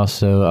 He's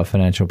also a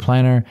financial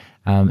planner,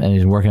 and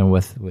he's working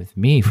with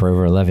me for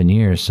over 11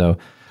 years. So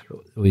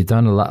we've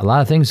done a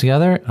lot of things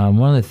together.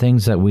 One of the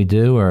things that we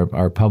do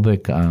are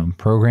public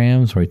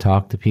programs where we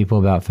talk to people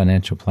about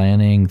financial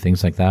planning,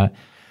 things like that.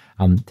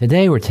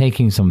 Today, we're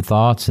taking some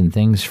thoughts and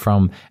things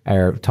from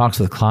our talks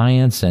with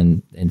clients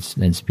and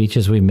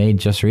speeches we made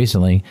just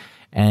recently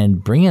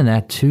and bringing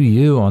that to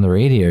you on the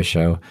radio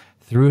show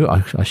through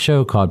a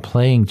show called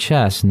Playing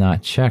Chess,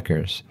 Not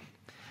Checkers.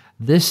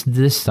 This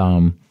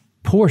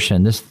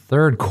portion, this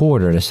third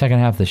quarter, the second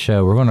half of the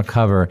show, we're going to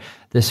cover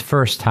this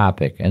first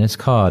topic, and it's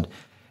called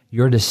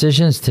Your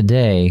Decisions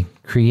Today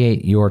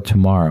Create Your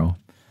Tomorrow.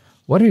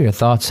 What are your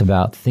thoughts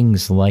about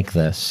things like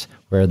this,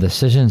 where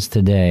decisions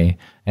today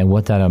and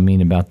what that'll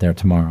mean about their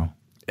tomorrow?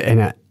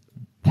 And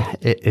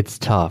it's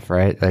tough,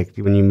 right? Like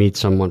when you meet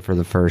someone for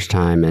the first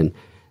time and,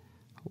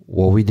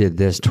 well, we did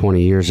this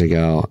 20 years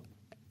ago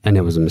and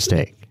it was a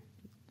mistake.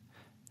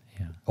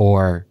 Yeah.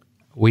 Or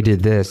we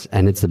did this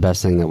and it's the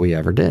best thing that we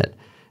ever did.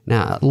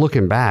 Now,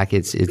 looking back,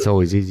 it's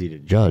always easy to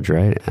judge,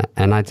 right?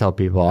 And I tell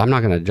people, I'm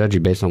not going to judge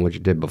you based on what you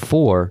did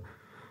before,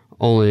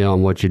 only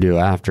on what you do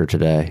after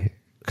today,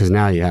 because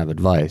now you have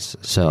advice.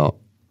 So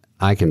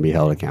I can be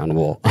held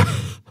accountable.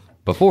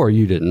 Before,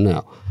 you didn't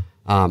know.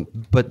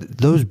 But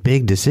those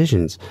big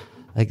decisions,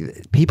 like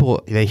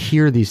people, they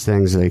hear these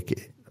things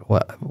like,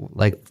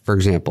 for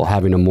example,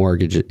 having a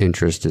mortgage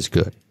interest is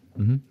good.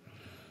 Mm-hmm.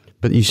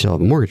 But you still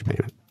have a mortgage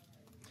payment.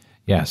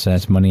 Yeah, so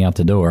that's money out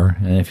the door.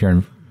 And if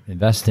you're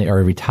investing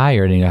or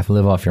retired and you have to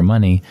live off your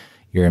money,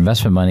 your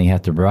investment money, you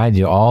have to provide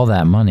you all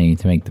that money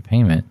to make the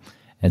payment.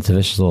 It's a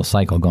vicious little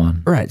cycle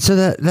going. Right. So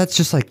that's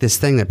just like this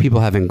thing that people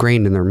have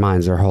ingrained in their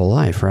minds their whole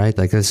life, right?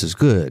 Like this is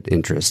good,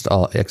 interest,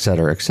 et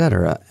cetera, et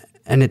cetera.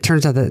 And it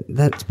turns out that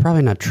that's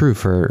probably not true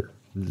for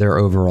their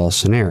overall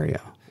scenario.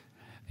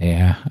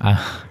 Yeah.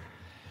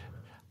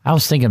 I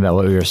was thinking about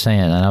what we were saying,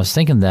 and I was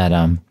thinking that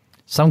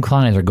some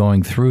clients are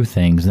going through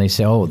things, and they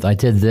say, oh, I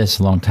did this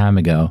a long time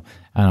ago,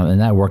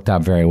 and that worked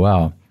out very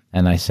well.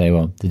 And I say,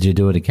 well, did you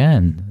do it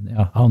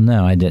again? Oh,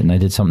 no, I didn't. I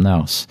did something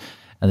else.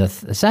 And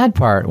the sad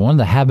part, one of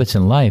the habits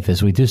in life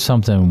is we do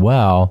something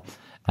well,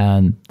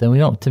 and then we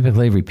don't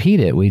typically repeat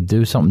it. We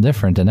do something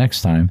different the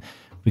next time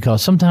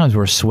because sometimes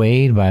we're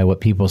swayed by what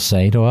people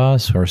say to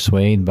us. We're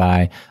swayed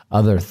by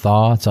other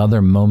thoughts,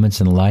 other moments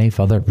in life,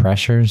 other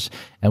pressures,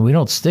 and we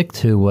don't stick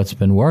to what's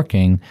been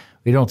working.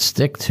 We don't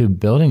stick to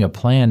building a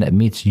plan that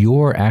meets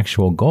your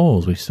actual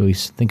goals. We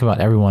think about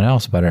everyone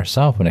else but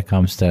ourselves when it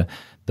comes to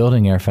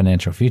building our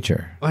financial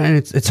future. And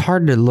it's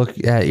hard to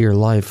look at your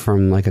life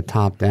from like a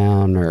top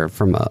down or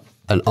from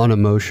an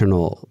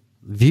unemotional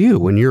view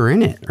when you're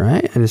in it,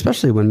 right? And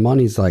especially when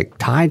money's like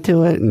tied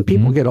to it and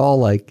people get all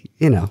like,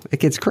 it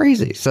gets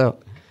crazy. So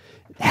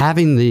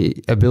having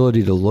the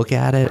ability to look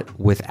at it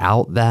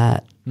without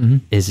that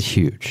is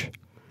huge.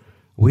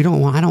 I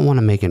don't want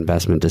to make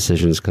investment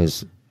decisions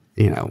because,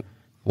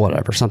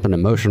 whatever, something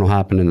emotional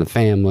happened in the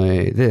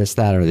family, this,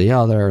 that, or the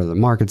other, or the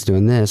market's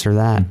doing this or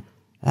that.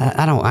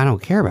 I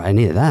don't care about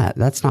any of that.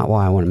 That's not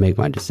why I want to make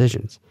my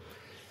decisions.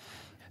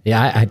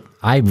 Yeah,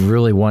 I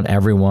really want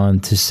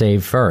everyone to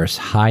save first.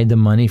 Hide the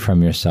money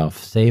from yourself.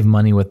 Save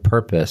money with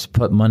purpose.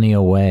 Put money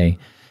away.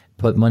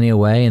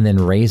 And then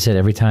raise it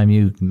every time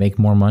you make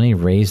more money.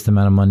 Raise the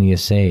amount of money you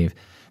save.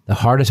 The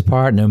hardest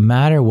part, no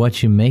matter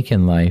what you make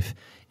in life,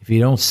 if you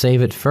don't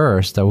save it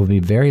first, there will be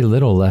very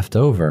little left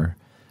over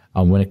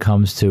when it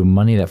comes to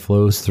money that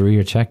flows through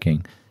your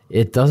checking.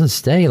 It doesn't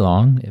stay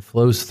long. It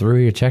flows through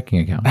your checking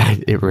account.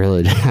 It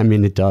really,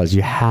 it does.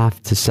 You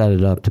have to set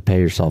it up to pay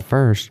yourself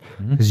first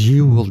because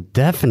you will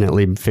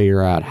definitely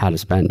figure out how to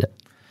spend it.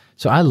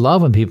 So I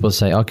love when people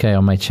say, okay,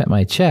 on my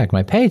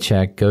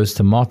paycheck goes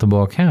to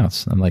multiple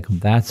accounts. I'm like,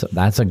 that's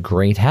a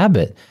great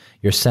habit.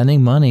 You're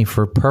sending money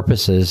for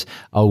purposes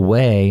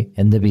away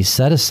and to be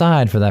set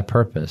aside for that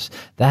purpose.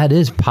 That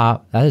is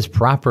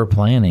proper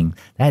planning.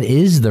 That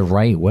is the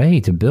right way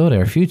to build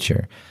our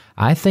future.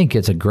 I think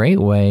it's a great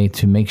way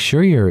to make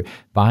sure you're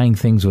buying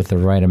things with the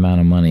right amount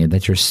of money,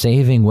 that you're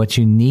saving what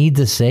you need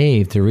to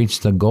save to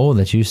reach the goal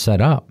that you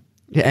set up.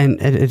 Yeah, and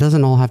it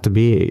doesn't all have to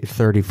be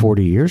 30,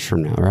 40 years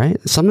from now, right?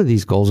 Some of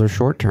these goals are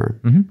short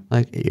term,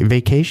 like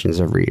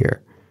vacations every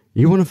year.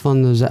 You want to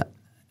fund those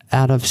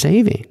out of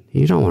saving.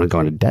 You don't want to go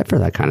into debt for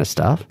that kind of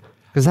stuff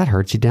because that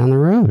hurts you down the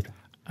road.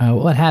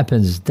 What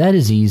happens, debt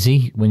is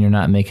easy when you're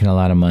not making a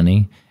lot of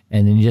money.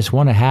 And then you just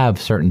want to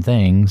have certain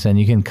things, and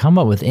you can come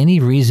up with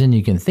any reason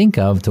you can think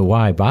of to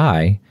why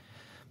buy.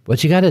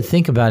 What you got to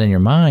think about in your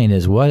mind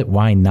is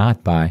why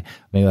not buy?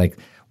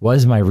 What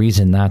is my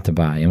reason not to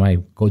buy? Am I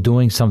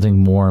doing something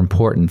more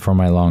important for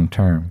my long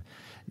term?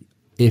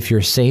 If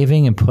you're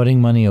saving and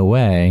putting money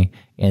away,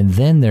 and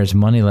then there's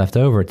money left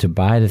over to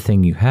buy the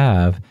thing you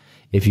have,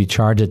 if you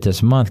charge it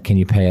this month, can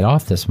you pay it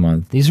off this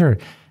month? These are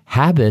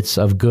habits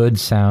of good,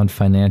 sound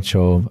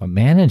financial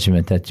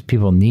management that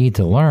people need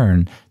to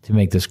learn to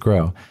make this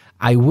grow.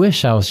 I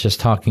wish I was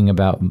just talking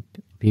about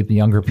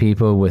younger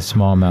people with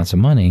small amounts of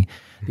money.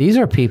 These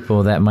are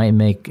people that might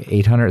make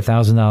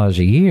 $800,000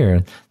 a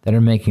year that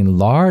are making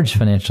large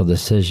financial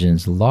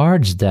decisions,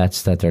 large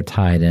debts that they're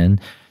tied in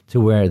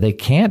to where they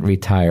can't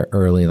retire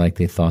early like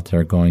they thought they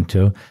were going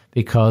to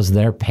because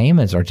their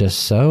payments are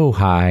just so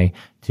high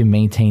to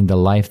maintain the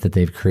life that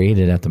they've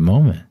created at the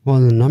moment. Well,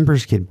 the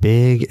numbers get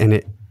big and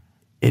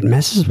it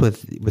messes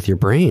with your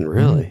brain,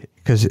 really.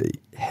 Because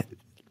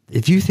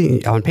if you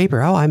think on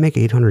paper, I make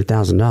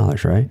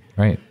 $800,000, right?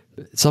 Right.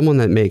 Someone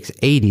that makes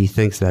 80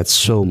 thinks that's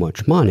so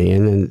much money.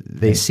 And then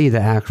they see the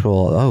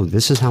actual,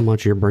 this is how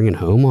much you're bringing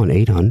home on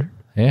 800.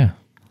 Yeah.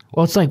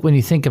 Well, it's like when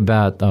you think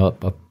about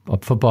a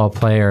football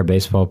player, a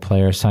baseball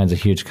player signs a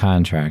huge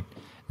contract.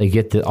 They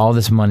get all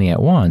this money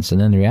at once. And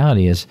then the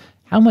reality is,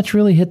 how much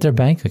really hit their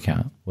bank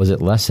account? Was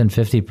it less than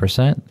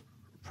 50%?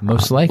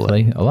 Most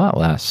likely, a lot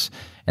less.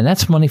 And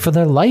that's money for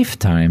their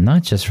lifetime,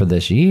 not just for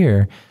this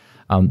year.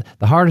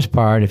 The hardest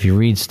part, if you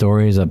read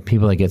stories of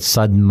people that get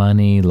sudden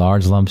money,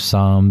 large lump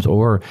sums,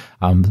 or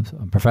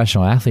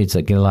professional athletes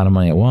that get a lot of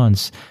money at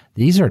once,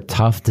 these are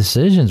tough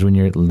decisions when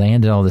you're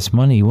landed all this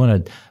money. You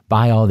want to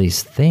buy all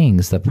these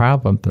things.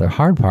 The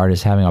hard part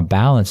is having a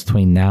balance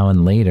between now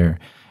and later,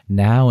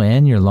 now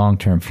and your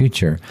long-term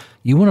future.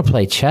 You want to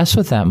play chess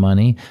with that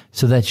money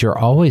so that you're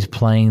always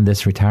playing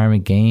this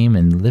retirement game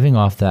and living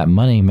off that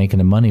money, making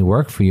the money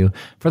work for you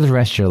for the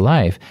rest of your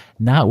life,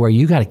 not where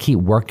you got to keep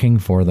working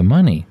for the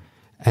money.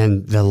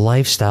 And the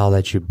lifestyle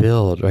that you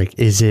build,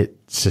 is it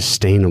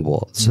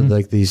sustainable? So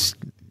like these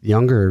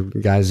younger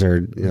guys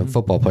are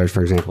football players,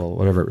 for example,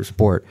 whatever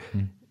sport.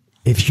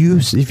 If you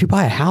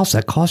buy a house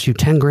that costs you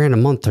 $10,000 a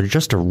month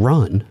just to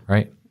run,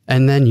 right,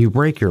 and then you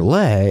break your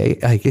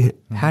leg,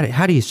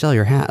 how do you sell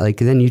your house?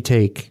 Then you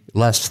take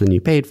less than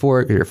you paid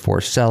for it. You're a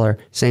forced seller.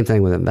 Same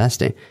thing with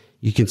investing.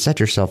 You can set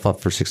yourself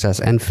up for success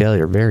and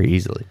failure very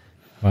easily.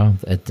 Well,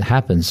 it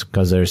happens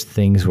because there's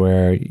things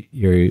where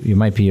you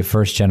might be a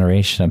first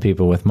generation of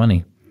people with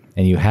money,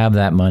 and you have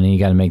that money. You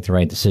got to make the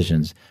right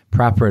decisions.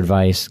 Proper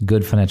advice,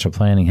 good financial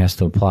planning has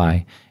to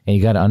apply, and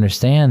you got to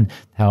understand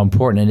how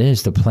important it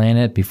is to plan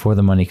it before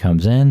the money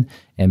comes in,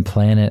 and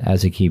plan it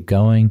as you keep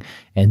going.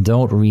 And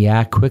don't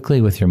react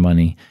quickly with your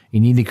money.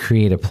 You need to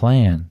create a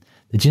plan.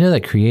 Did you know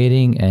that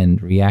creating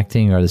and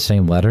reacting are the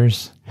same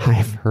letters?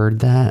 I've heard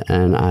that,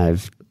 and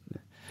I've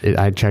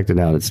I checked it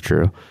out. It's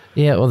true.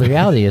 Yeah, well, the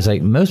reality is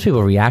like most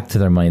people react to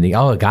their money. They,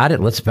 oh, got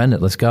it, let's spend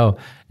it, let's go.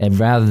 And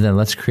rather than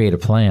let's create a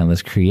plan,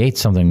 let's create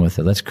something with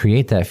it. Let's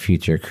create that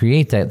future,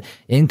 create that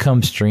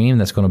income stream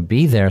that's going to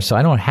be there so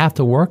I don't have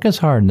to work as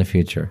hard in the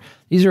future.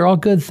 These are all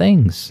good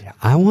things.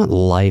 I want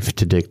life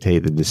to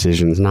dictate the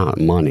decisions, not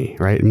money,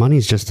 right? Money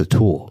is just a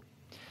tool.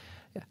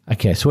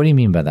 Okay, so what do you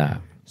mean by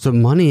that? So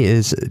money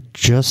is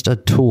just a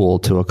tool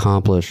to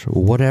accomplish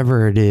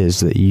whatever it is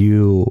that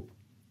you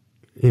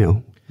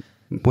know,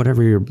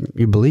 whatever you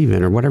believe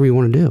in or whatever you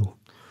want to do.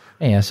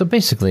 Yeah, so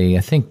basically,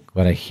 I think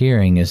what I'm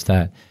hearing is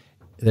that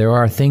there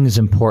are things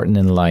important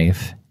in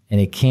life,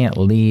 and it can't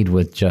lead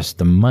with just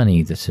the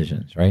money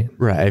decisions, right?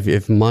 Right.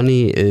 If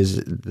money is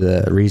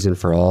the reason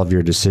for all of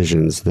your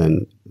decisions,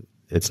 then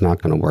it's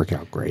not going to work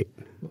out great.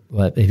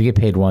 But if you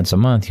get paid once a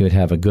month, you would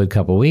have a good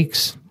couple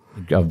weeks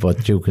of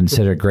what you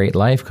consider great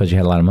life because you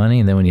had a lot of money,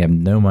 and then when you have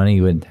no money,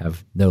 you would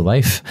have no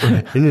life.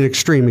 Right. In an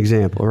extreme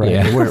example, right?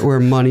 Yeah. where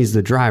money's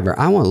the driver.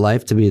 I want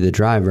life to be the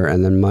driver,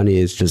 and then money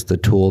is just the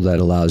tool that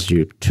allows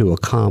you to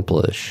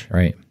accomplish.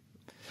 Right.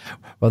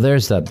 Well,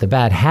 there's the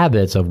bad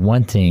habits of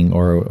wanting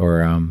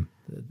or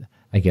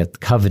I get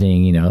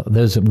coveting, you know,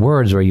 those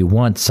words where you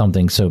want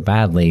something so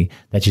badly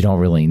that you don't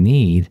really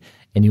need,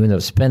 and you end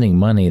up spending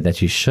money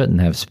that you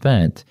shouldn't have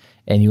spent,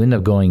 and you end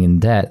up going in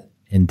debt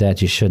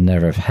you should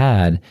never have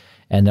had.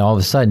 And all of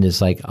a sudden it's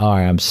like, all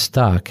right, I'm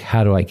stuck.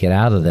 How do I get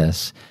out of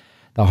this?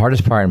 The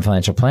hardest part in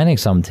financial planning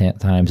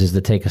sometimes is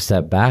to take a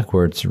step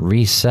backwards,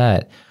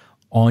 reset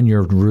on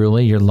your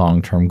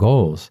long-term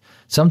goals.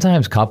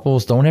 Sometimes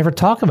couples don't ever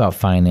talk about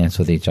finance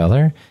with each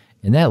other,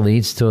 and that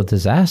leads to a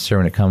disaster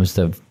when it comes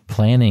to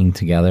planning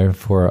together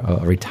for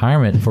a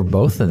retirement for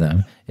both of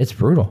them. It's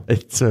brutal.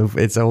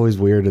 It's always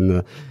weird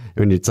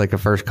when it's like a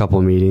first couple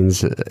of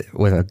meetings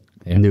with a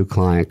new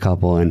client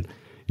couple, and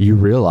you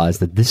realize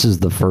that this is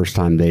the first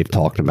time they've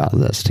talked about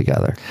this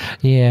together.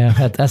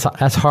 Yeah,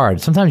 that's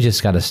hard. Sometimes you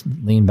just got to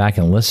lean back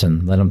and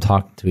listen, let them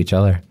talk to each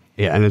other.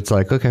 Yeah, and it's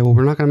like, okay, well,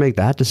 we're not going to make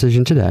that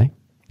decision today.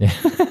 Yeah.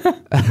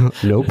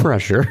 No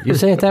pressure. You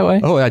say it that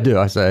way? Oh, I do.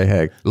 I say,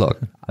 hey, look.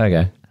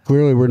 Okay.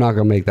 Clearly, we're not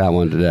going to make that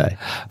one today,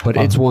 but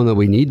it's one that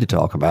we need to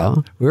talk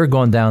about. We were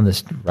going down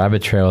this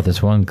rabbit trail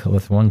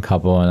with one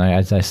couple, and I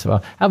said,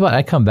 well, how about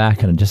I come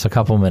back in just a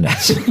couple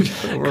minutes?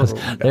 Because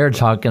they were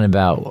talking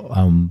about,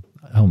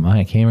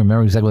 I can't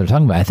remember exactly what they're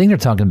talking about. I think they're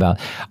talking about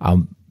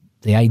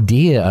the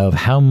idea of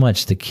how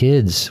much the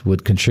kids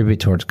would contribute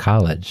towards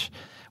college.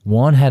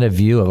 One had a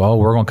view of,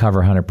 we're going to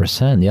cover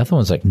 100%. The other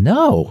one's like,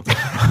 no.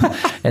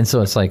 And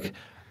so it's like,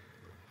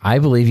 I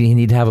believe you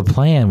need to have a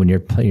plan when you're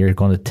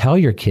going to tell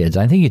your kids.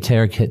 I think you tell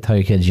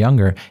your kids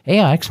younger, hey,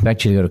 I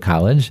expect you to go to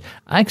college.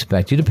 I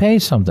expect you to pay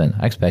something.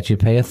 I expect you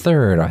to pay a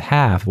third or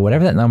half,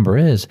 whatever that number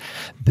is.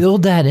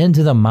 Build that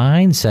into the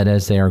mindset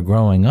as they are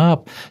growing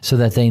up so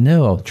that they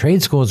know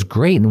trade school is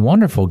great and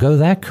wonderful. Go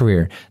that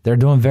career. They're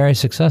doing very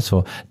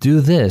successful. Do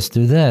this,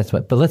 do that.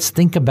 But let's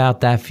think about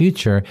that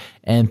future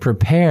and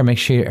prepare. Make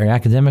sure you're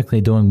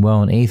academically doing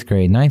well in 8th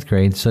grade, 9th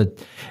grade. So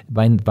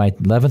by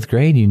 11th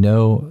grade, you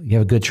know you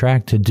have a good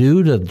track to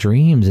do the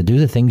dreams and do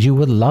the things you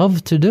would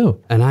love to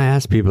do. And I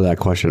ask people that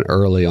question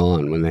early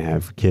on when they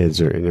have kids,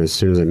 or as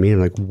soon as I meet them,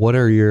 like, what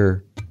are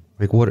your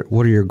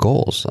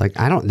goals? Like,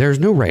 there's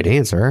no right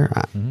answer.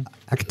 I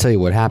can tell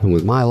you what happened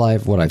with my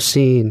life, what I've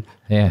seen.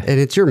 Yeah. And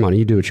it's your money.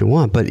 You do what you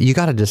want, but you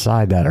got to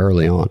decide that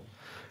early on.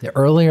 The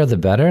earlier, the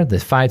better. The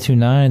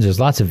 529s, there's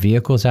lots of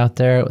vehicles out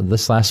there.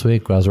 This last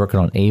week, I was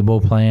working on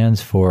ABLE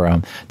plans for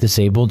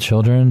disabled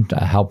children,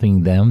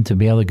 helping them to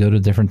be able to go to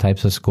different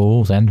types of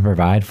schools and to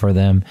provide for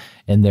them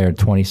in their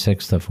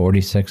 26 to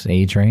 46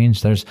 age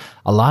range. There's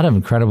a lot of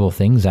incredible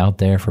things out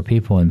there for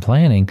people in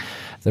planning.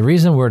 The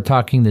reason we're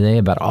talking today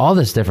about all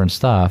this different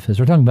stuff is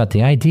we're talking about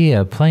the idea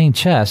of playing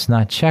chess,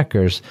 not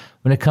checkers,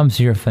 when it comes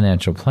to your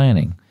financial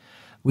planning.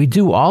 We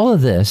do all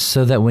of this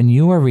so that when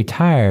you are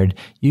retired,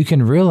 you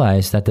can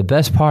realize that the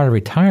best part of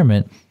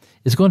retirement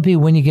is going to be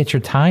when you get your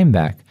time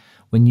back,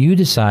 when you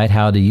decide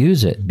how to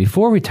use it.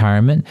 Before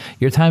retirement,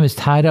 your time is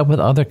tied up with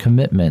other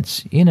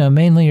commitments,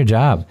 mainly your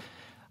job.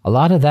 A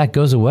lot of that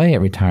goes away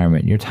at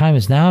retirement. Your time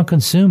is now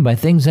consumed by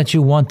things that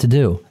you want to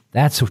do.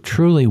 That's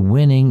truly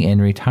winning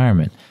in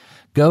retirement.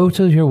 Go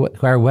to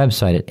our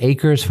website at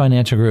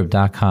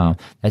akersfinancialgroup.com.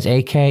 That's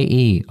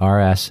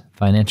AKERS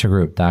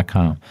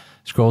financialgroup.com.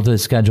 Scroll to the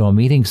schedule a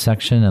meeting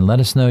section and let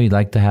us know you'd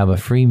like to have a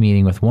free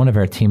meeting with one of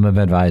our team of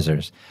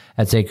advisors.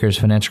 That's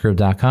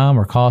akersfinancialgroup.com,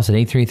 or call us at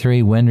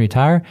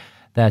 833-WIN-RETIRE.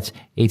 That's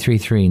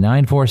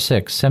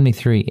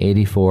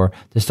 833-946-7384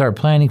 to start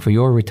planning for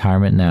your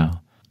retirement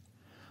now.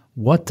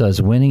 What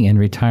does winning in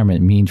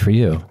retirement mean for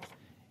you?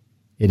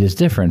 It is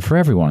different for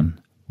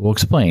everyone. We'll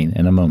explain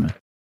in a moment.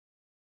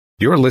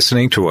 You're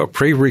listening to a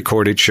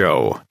pre-recorded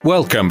show.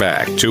 Welcome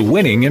back to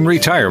Winning in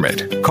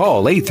Retirement.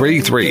 Call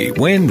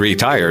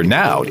 833-WIN-RETIRE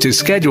now to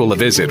schedule a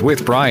visit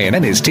with Brian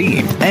and his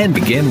team and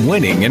begin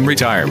winning in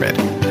retirement.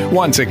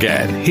 Once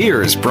again,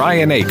 here's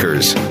Brian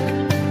Akers.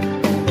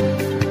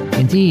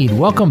 Indeed.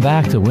 Welcome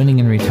back to Winning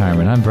in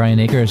Retirement. I'm Brian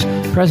Akers,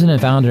 president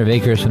and founder of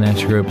Akers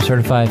Financial Group,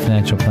 certified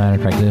financial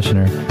planner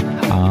practitioner.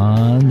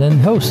 and then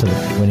host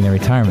of Winning in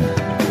Retirement.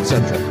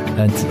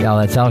 That's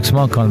Alex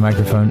Monk on the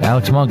microphone.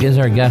 Alex Monk is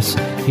our guest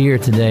here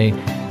today,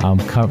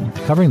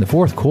 covering the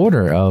fourth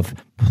quarter of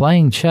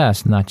Playing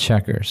Chess, Not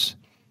Checkers.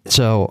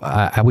 So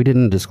we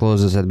didn't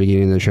disclose this at the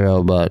beginning of the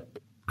show, but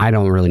I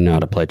don't really know how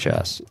to play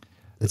chess.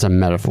 It's a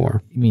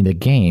metaphor. You mean the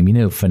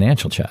game,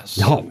 financial chess.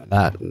 Oh,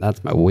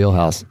 that's my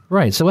wheelhouse.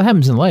 Right. So what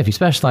happens in life? You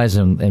specialize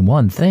in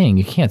one thing.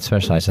 You can't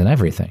specialize in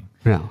everything.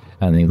 Yeah.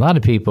 I mean, a lot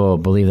of people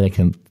believe they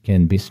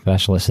can be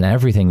specialists in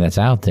everything that's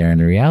out there. And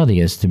the reality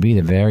is to be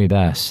the very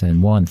best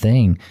in one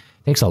thing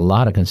takes a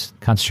lot of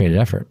concentrated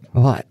effort.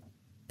 Well,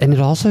 and it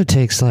also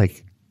takes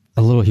like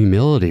a little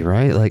humility,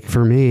 right? Like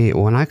for me,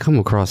 when I come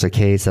across a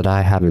case that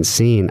I haven't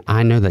seen,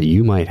 I know that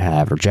you might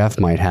have, or Jeff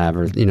might have,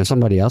 or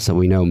somebody else that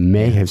we know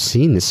may have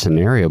seen this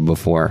scenario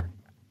before.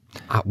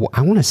 I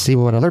want to see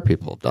what other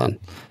people have done.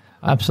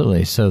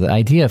 Absolutely. So the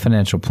idea of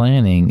financial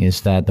planning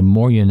is that the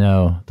more you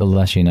know, the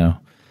less you know.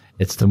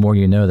 It's the more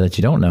you know that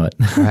you don't know it.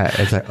 Right.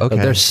 It's like, okay.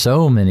 But there's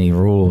so many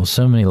rules,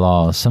 so many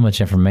laws, so much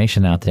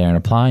information out there, and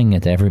applying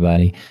it to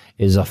everybody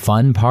is a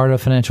fun part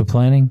of financial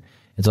planning.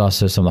 It's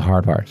also some of the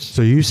hard parts.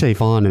 So you say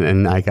fun,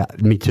 and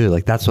me too.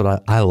 Like that's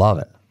what I love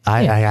it.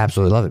 I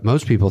absolutely love it.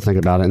 Most people think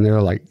about it and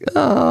they're like,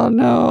 oh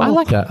no. I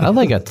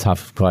like a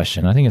tough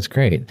question. I think it's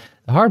great.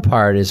 The hard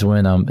part is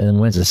when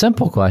it's a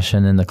simple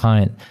question and the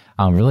client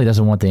really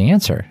doesn't want the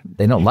answer.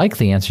 They don't like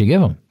the answer you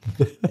give them.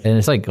 And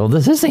it's like, well,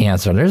 this is the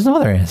answer. There's no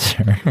other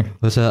answer.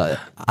 So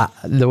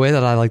the way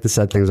that I like to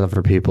set things up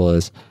for people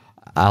is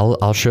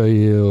I'll show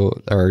you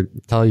or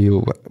tell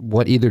you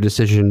what either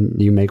decision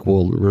you make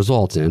will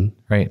result in.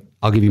 Right.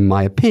 I'll give you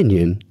my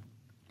opinion.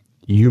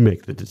 You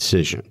make the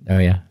decision. Oh,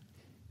 yeah.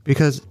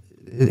 Because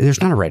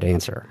there's not a right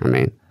answer. I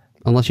mean,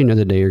 unless you know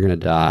the day you're going to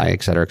die,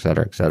 et cetera, et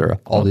cetera, et cetera.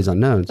 All these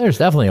unknowns. There's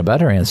definitely a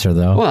better answer,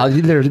 though. Well,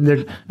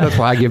 that's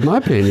why I give my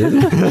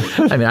opinion.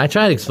 I mean, I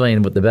try to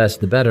explain what the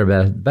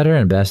better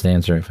and best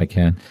answer if I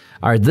can.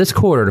 All right, this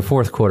quarter, the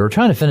fourth quarter, we're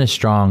trying to finish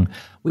strong.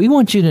 We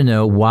want you to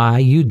know why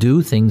you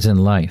do things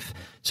in life.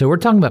 So we're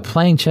talking about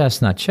playing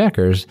chess, not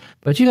checkers,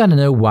 but you got to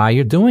know why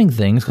you're doing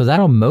things because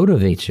that'll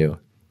motivate you.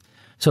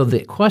 So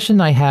the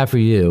question I have for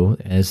you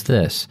is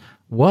this.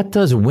 What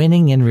does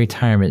winning in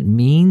retirement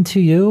mean to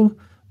you?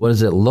 What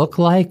does it look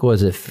like? What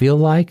does it feel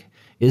like?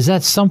 Is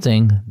that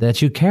something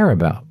that you care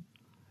about?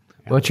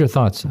 What's your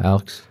thoughts,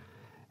 Alex?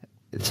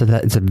 So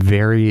it's a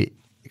very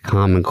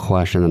common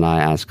question that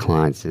I ask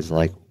clients is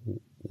like,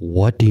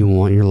 what do you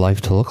want your life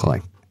to look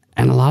like?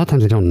 And a lot of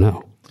times they don't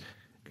know.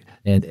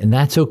 And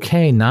that's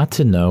okay not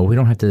to know. We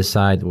don't have to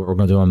decide what we're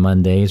going to do on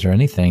Mondays or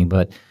anything,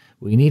 but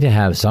we need to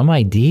have some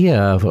idea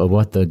of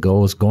what the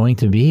goal is going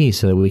to be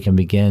so that we can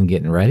begin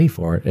getting ready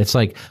for it. It's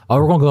like,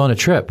 we're going to go on a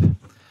trip.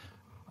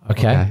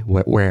 Okay.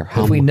 Where?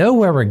 If we know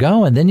where we're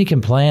going, then you can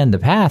plan the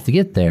path to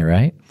get there,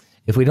 right?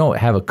 If we don't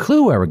have a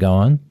clue where we're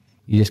going,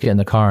 you just get in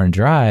the car and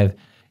drive.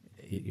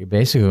 You're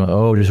basically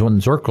going, just went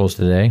in circles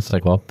today. It's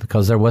like, well,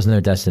 because there was no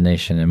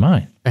destination in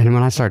mind. And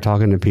when I start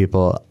talking to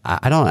people,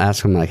 I don't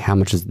ask them like, how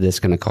much is this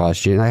going to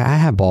cost you? Like, I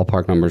have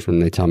ballpark numbers when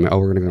they tell me,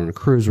 we're going to go on a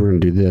cruise, we're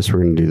going to do this,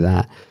 we're going to do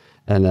that.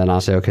 And then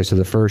I'll say, okay, so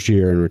the first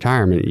year in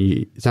retirement,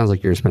 it sounds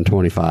like you're going to spend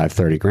 25,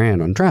 30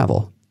 grand on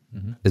travel.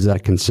 Mm-hmm. Is that a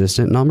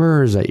consistent number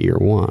or is that year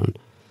one?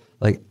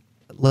 Like,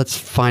 let's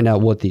find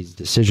out what these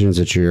decisions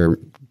that you're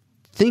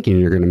thinking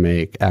you're going to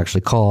make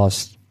actually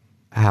cost.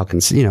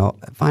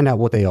 Find out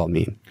what they all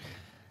mean.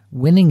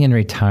 Winning in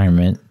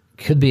retirement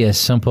could be as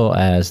simple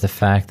as the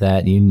fact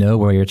that you know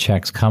where your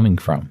check's coming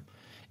from.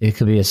 It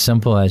could be as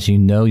simple as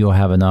you'll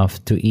have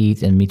enough to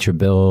eat and meet your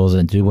bills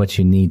and do what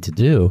you need to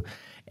do.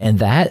 And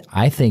that,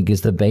 I think,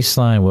 is the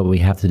baseline what we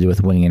have to do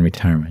with winning in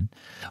retirement.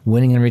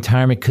 Winning in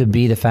retirement could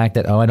be the fact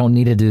that, I don't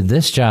need to do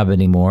this job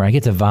anymore. I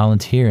get to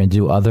volunteer and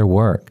do other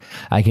work.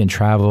 I can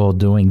travel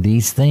doing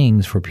these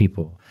things for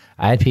people.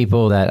 I had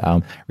people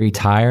that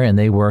retire and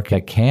they work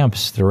at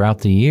camps throughout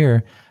the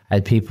year. I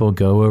had people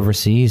go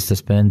overseas to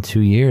spend 2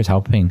 years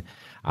helping.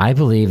 I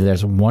believe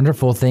there's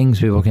wonderful things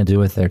people can do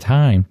with their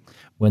time.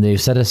 When they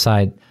set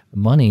aside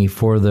money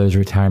for those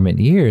retirement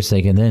years,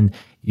 they can then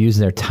use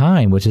their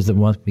time, which is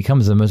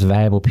becomes the most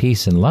valuable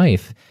piece in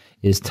life,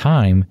 is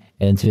time,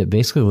 and to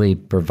basically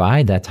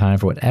provide that time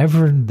for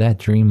whatever that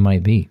dream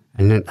might be.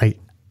 And then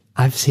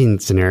I've seen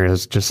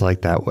scenarios just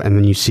like that. And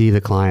then you see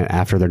the client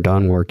after they're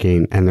done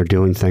working and they're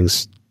doing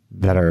things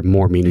that are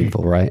more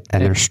meaningful, right?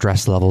 And their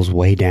stress levels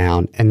way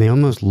down and they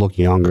almost look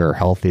younger,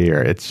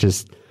 healthier. It's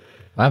just...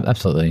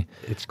 Absolutely.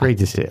 It's great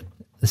to see it.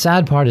 The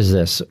sad part is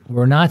this.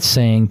 We're not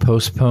saying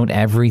postpone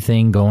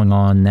everything going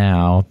on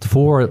now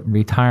for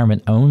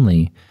retirement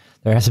only.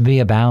 There has to be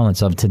a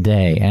balance of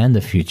today and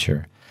the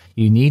future.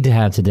 You need to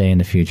have today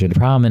and the future. The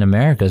problem in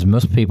America is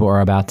most people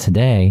are about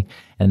today,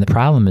 and the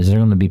problem is they're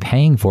going to be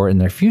paying for it in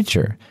their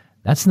future.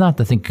 That's not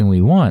the thinking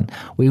we want.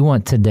 We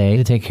want today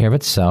to take care of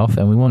itself,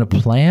 and we want to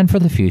plan for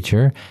the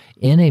future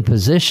in a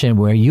position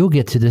where you'll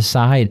get to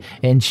decide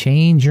and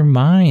change your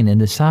mind and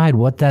decide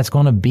what that's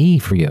going to be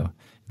for you.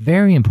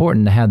 Very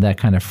important to have that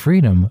kind of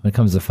freedom when it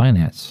comes to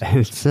finance.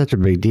 It's such a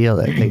big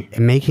deal.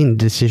 Making a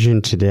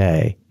decision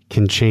today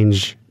can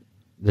change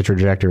the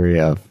trajectory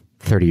of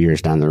 30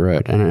 years down the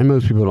road. And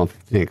most people don't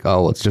think,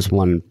 oh, it's just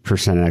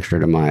 1% extra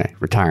to my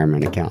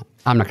retirement account.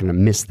 I'm not going to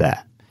miss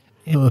that.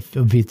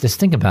 Just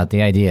think about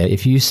the idea.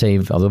 If you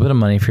save a little bit of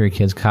money for your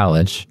kids'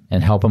 college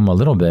and help them a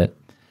little bit,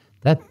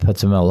 that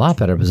puts them in a lot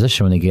better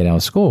position when they get out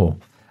of school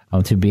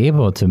to be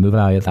able to move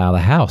out of the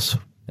house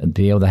and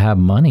be able to have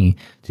money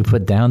to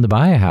put down to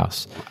buy a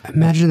house.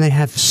 Imagine they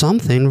have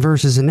something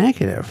versus a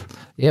negative.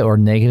 Yeah, or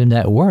negative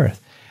net worth.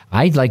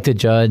 I'd like to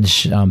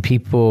judge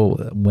people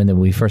when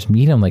we first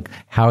meet them, like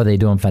how are they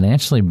doing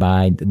financially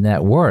by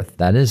net worth.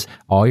 That is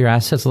all your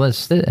assets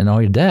listed and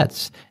all your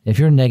debts. If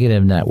you're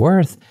negative net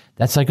worth,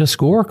 that's like a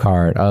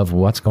scorecard of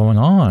what's going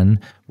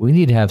on. We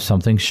need to have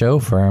something show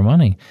for our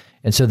money.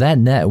 And so that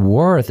net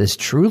worth is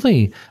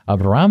truly a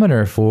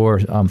barometer for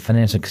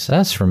financial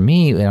success for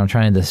me. And I'm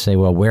trying to say,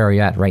 well, where are you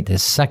at right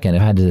this second?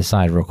 If I had to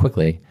decide real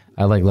quickly,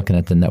 I like looking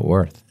at the net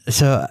worth.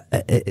 So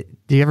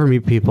do you ever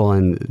meet people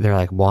and they're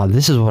like, wow,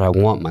 this is what I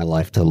want my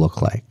life to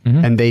look like.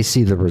 Mm-hmm. And they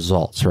see the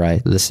results,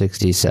 right? The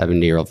 60,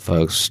 70-year-old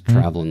folks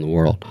traveling the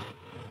world.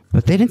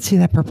 But they didn't see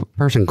that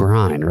person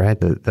grind, right?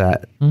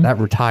 That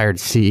retired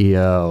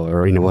CEO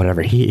or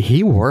whatever.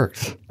 He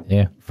worked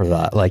for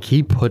that. Like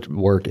he put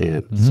work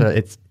in. Mm-hmm. So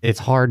it's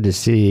hard to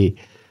see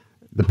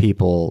the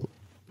people,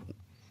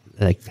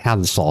 like how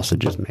the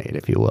sausage is made,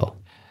 if you will.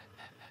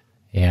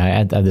 Yeah, I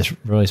had this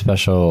really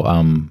special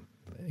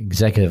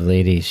executive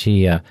lady.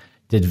 She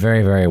did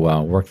very, very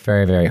well, worked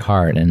very, very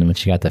hard. And when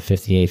she got to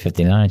 58,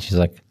 59, she's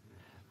like,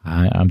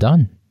 I'm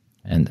done.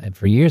 And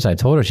for years, I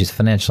told her she's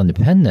financially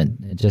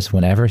independent, just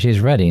whenever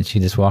she's ready. And she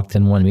just walked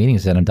in one meeting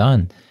and said, I'm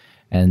done.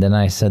 And then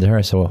I said to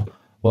her, so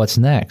what's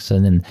next?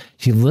 And then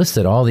she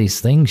listed all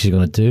these things she's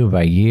going to do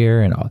by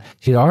year. And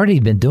she'd already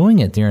been doing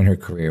it during her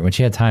career. When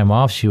she had time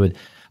off, she would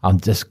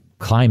just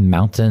climb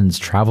mountains,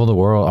 travel the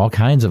world, all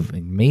kinds of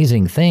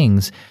amazing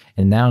things.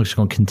 And now she's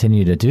going to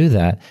continue to do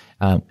that.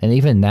 And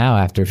even now,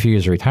 after a few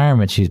years of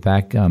retirement, she's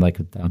back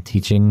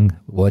teaching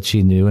what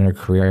she knew in her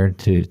career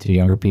to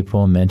younger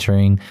people and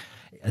mentoring.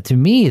 To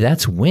me,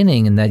 that's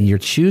winning, in that you're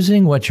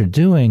choosing what you're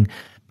doing,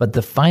 but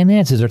the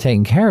finances are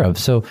taken care of.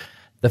 So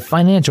the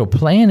financial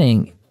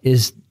planning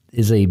is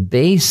a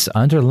base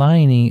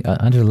underlying,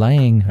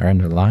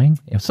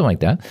 something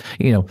like that.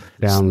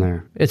 Down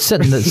there. It's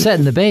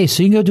setting the base,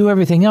 so you can go do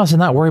everything else and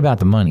not worry about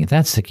the money.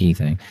 That's the key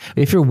thing.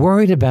 If you're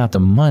worried about the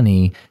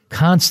money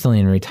constantly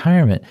in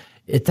retirement,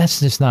 that's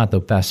just not the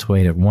best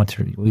way to want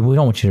to. We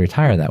don't want you to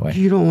retire that way.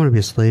 You don't want to be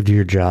a slave to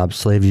your job,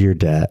 slave to your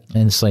debt,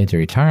 and slave to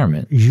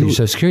retirement. Your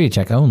Social Security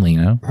check only.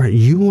 Right.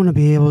 You want to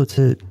be able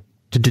to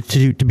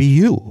be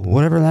you,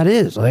 whatever that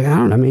is. Like, I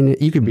don't know. I mean,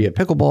 you could be a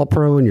pickleball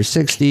pro in your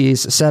 60s,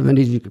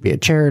 70s. You could be a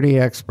charity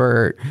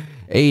expert.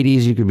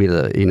 80s, you could be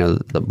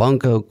the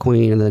bunco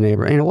queen of the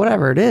neighborhood.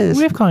 Whatever it is.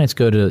 We have clients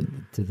go to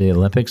the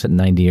Olympics at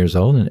 90 years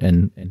old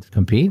and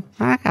compete.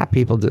 I got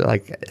people do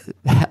like.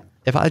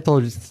 If I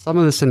told you some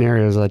of the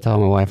scenarios I tell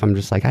my wife, I'm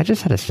just like, I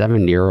just had a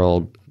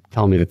 70-year-old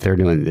tell me that they're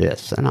doing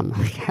this. And I'm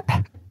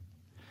like,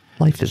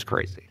 life is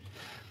crazy.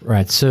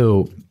 Right.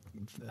 So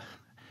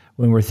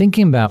when we're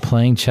thinking about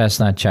playing chess,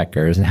 not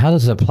checkers, and how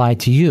does it apply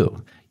to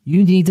you?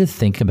 You need to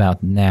think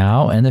about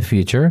now and the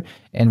future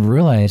and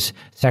realize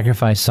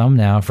sacrifice some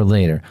now for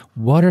later.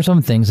 What are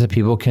some things that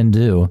people can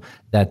do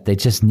that they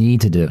just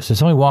need to do? So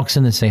somebody walks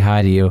in and say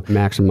hi to you.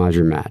 Maximize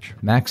your match.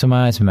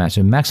 Maximize match.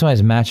 So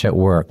maximize match at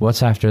work.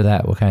 What's after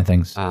that? What kind of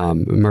things?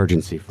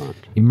 Emergency fund.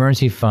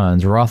 Emergency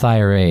funds, Roth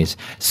IRAs.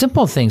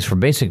 Simple things for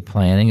basic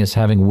planning is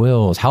having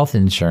wills, health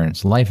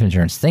insurance, life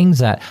insurance, things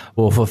that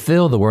will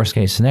fulfill the worst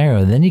case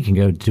scenario. Then you can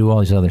go do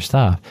all these other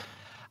stuff.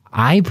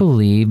 I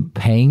believe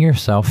paying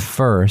yourself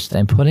first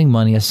and putting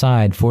money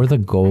aside for the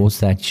goals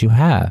that you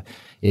have.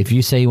 If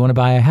you say you want to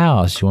buy a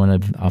house, you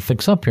want to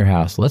fix up your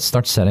house, let's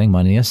start setting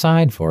money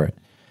aside for it.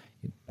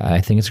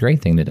 I think it's a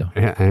great thing to do.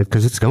 Yeah,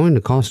 because it's going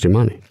to cost you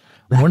money.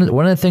 One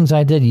of the things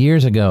I did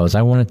years ago is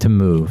I wanted to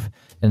move.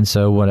 And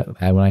so when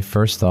I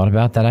first thought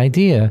about that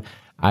idea,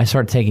 I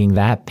started taking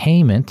that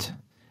payment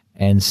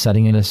and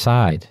setting it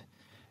aside,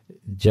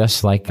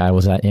 just like I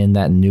was in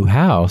that new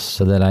house,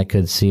 so that I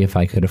could see if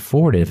I could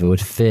afford it, if it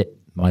would fit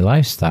my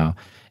lifestyle.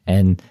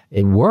 And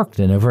it worked.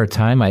 And over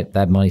time,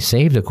 that money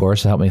saved, of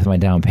course, to help me with my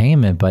down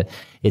payment. But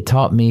it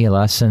taught me a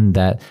lesson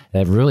that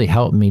really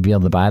helped me be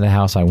able to buy the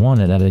house I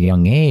wanted at a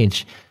young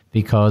age,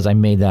 because I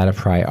made that a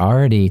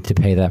priority to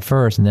pay that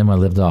first, and then I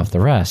lived off the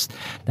rest.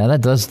 Now,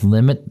 that does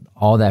limit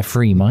all that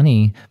free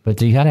money,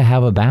 but you got to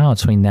have a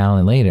balance between now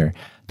and later.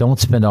 Don't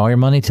spend all your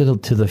money to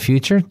the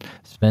future.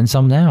 Spend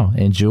some now.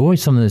 Enjoy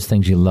some of those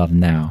things you love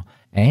now,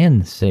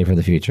 and save for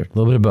the future. A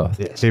little bit of both.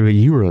 Yeah, see, but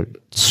you were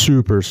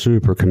super,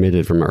 super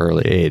committed from an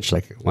early age.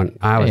 Like when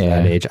I was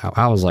that age,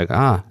 I was like,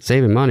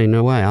 saving money,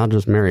 no way. I'll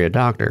just marry a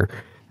doctor.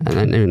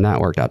 And then that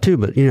worked out too.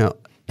 But,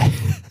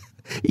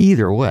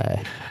 either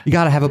way, you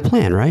got to have a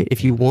plan, right?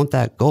 If you want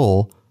that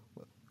goal,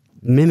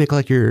 mimic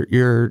like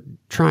you're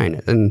trying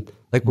it. And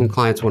like when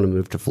clients want to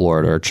move to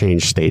Florida or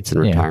change states in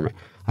retirement,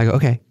 I go,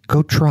 okay,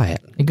 go try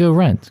it. And go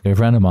rent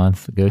a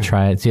month. Go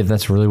try it. See if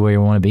that's really where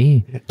you want to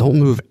be. Don't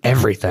move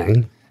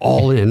everything.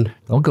 all in.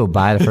 Don't go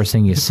buy the first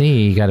thing you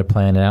see. You got to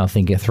plan it out,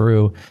 think it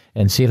through,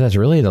 and see if that's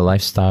really the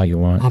lifestyle you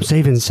want. I'm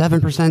saving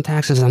 7%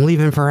 taxes. I'm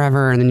leaving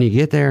forever. And then you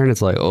get there and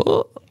it's like,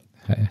 oh,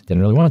 I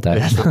didn't really want that.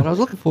 that's not what I was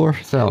looking for.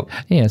 So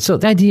yeah. So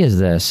the idea is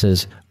this: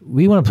 is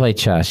we want to play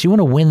chess. You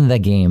want to win the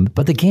game,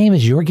 but the game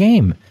is your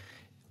game.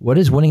 What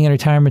is winning in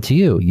retirement to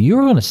you?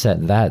 You're going to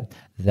set that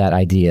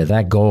idea,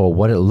 that goal,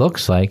 what it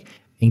looks like,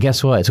 and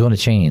guess what? It's going to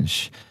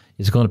change.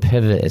 It's going to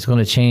pivot. It's going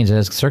to change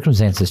as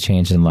circumstances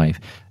change in life.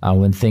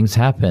 When things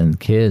happen,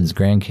 kids,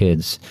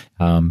 grandkids,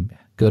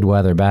 good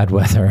weather, bad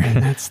weather.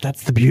 And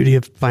that's the beauty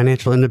of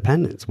financial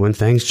independence. When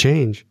things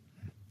change,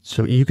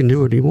 so you can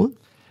do what you want.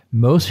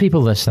 Most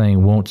people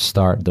listening won't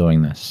start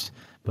doing this,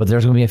 but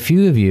there's going to be a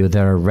few of you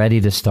that are ready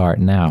to start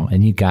now,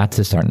 and you got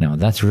to start now.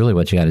 That's really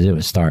what you got to do,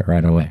 is start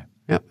right away.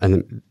 Yep.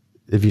 And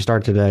if you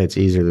start today, it's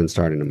easier than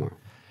starting tomorrow.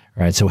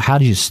 All right. So how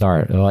do you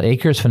start? Well, at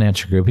Akers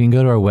Financial Group, you can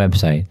go to our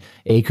website.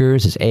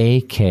 Akers is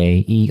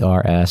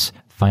AKERS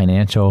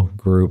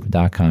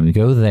financialgroup.com. You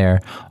go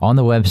there on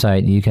the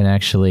website, you can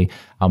actually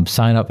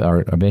sign up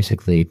or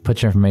basically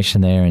put your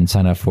information there and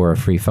sign up for a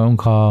free phone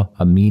call,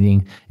 a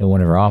meeting in one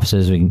of our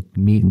offices. We can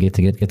meet and get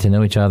to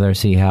know each other,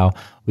 see how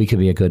we could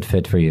be a good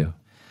fit for you.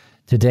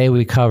 Today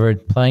we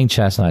covered playing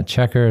chess, not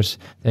checkers.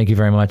 Thank you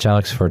very much,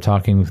 Alex, for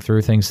talking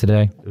through things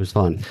today. It was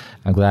fun.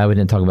 I'm glad we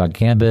didn't talk about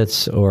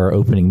gambits or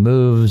opening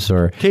moves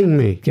or King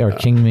me.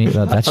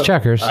 Well, that's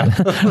checkers.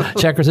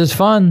 Checkers is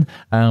fun,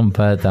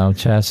 but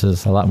chess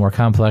is a lot more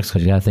complex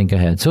because you got to think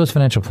ahead. So is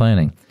financial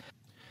planning.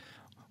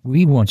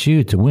 We want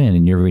you to win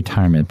in your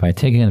retirement by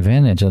taking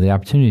advantage of the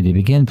opportunity to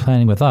begin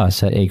planning with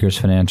us at Akers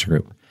Financial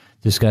Group.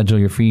 To schedule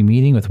your free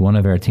meeting with one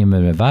of our team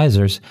of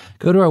advisors,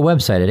 go to our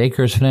website at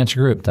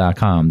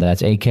akersfinancialgroup.com.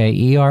 That's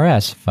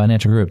AKERS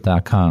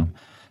financialgroup.com.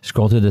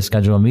 Scroll to the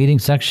schedule a meeting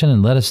section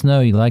and let us know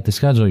you'd like to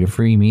schedule your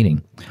free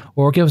meeting.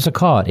 Or give us a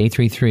call at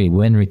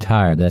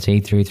 833-WIN-RETIRE. That's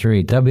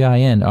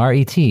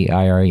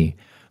 833-WIN-RETIRE.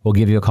 We'll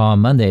give you a call on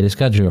Monday to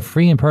schedule a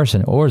free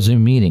in-person or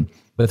Zoom meeting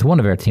with one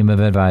of our team of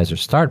advisors.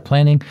 Start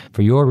planning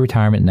for your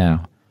retirement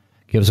now.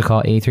 Give us a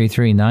call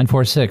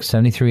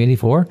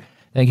 833-946-7384.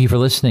 Thank you for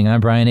listening. I'm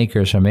Brian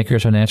Akers from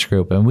Akers Financial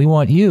Group, and we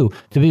want you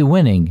to be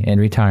winning in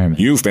retirement.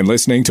 You've been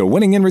listening to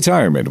Winning in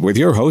Retirement with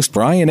your host,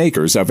 Brian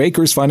Akers of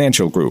Akers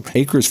Financial Group.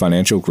 Akers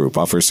Financial Group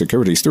offers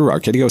securities through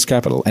Arcadios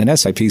Capital, an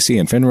SIPC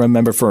and FINRA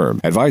member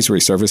firm.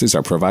 Advisory services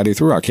are provided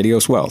through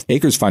Arcadios Wealth.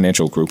 Akers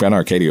Financial Group and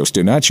Arcadios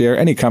do not share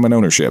any common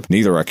ownership.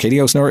 Neither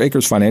Arcadios nor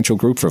Akers Financial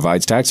Group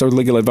provides tax or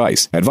legal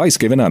advice. Advice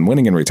given on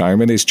winning in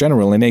retirement is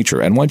general in nature,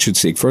 and one should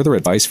seek further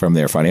advice from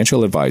their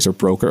financial advisor,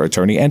 broker,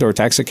 attorney, and or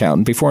tax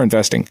accountant before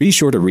investing. Be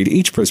sure to read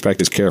each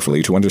prospectus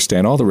carefully to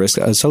understand all the risks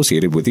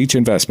associated with each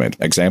investment.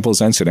 Examples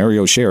and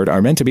scenarios shared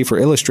are meant to be for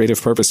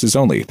illustrative purposes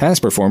only.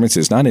 Past performance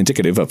is not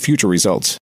indicative of future results.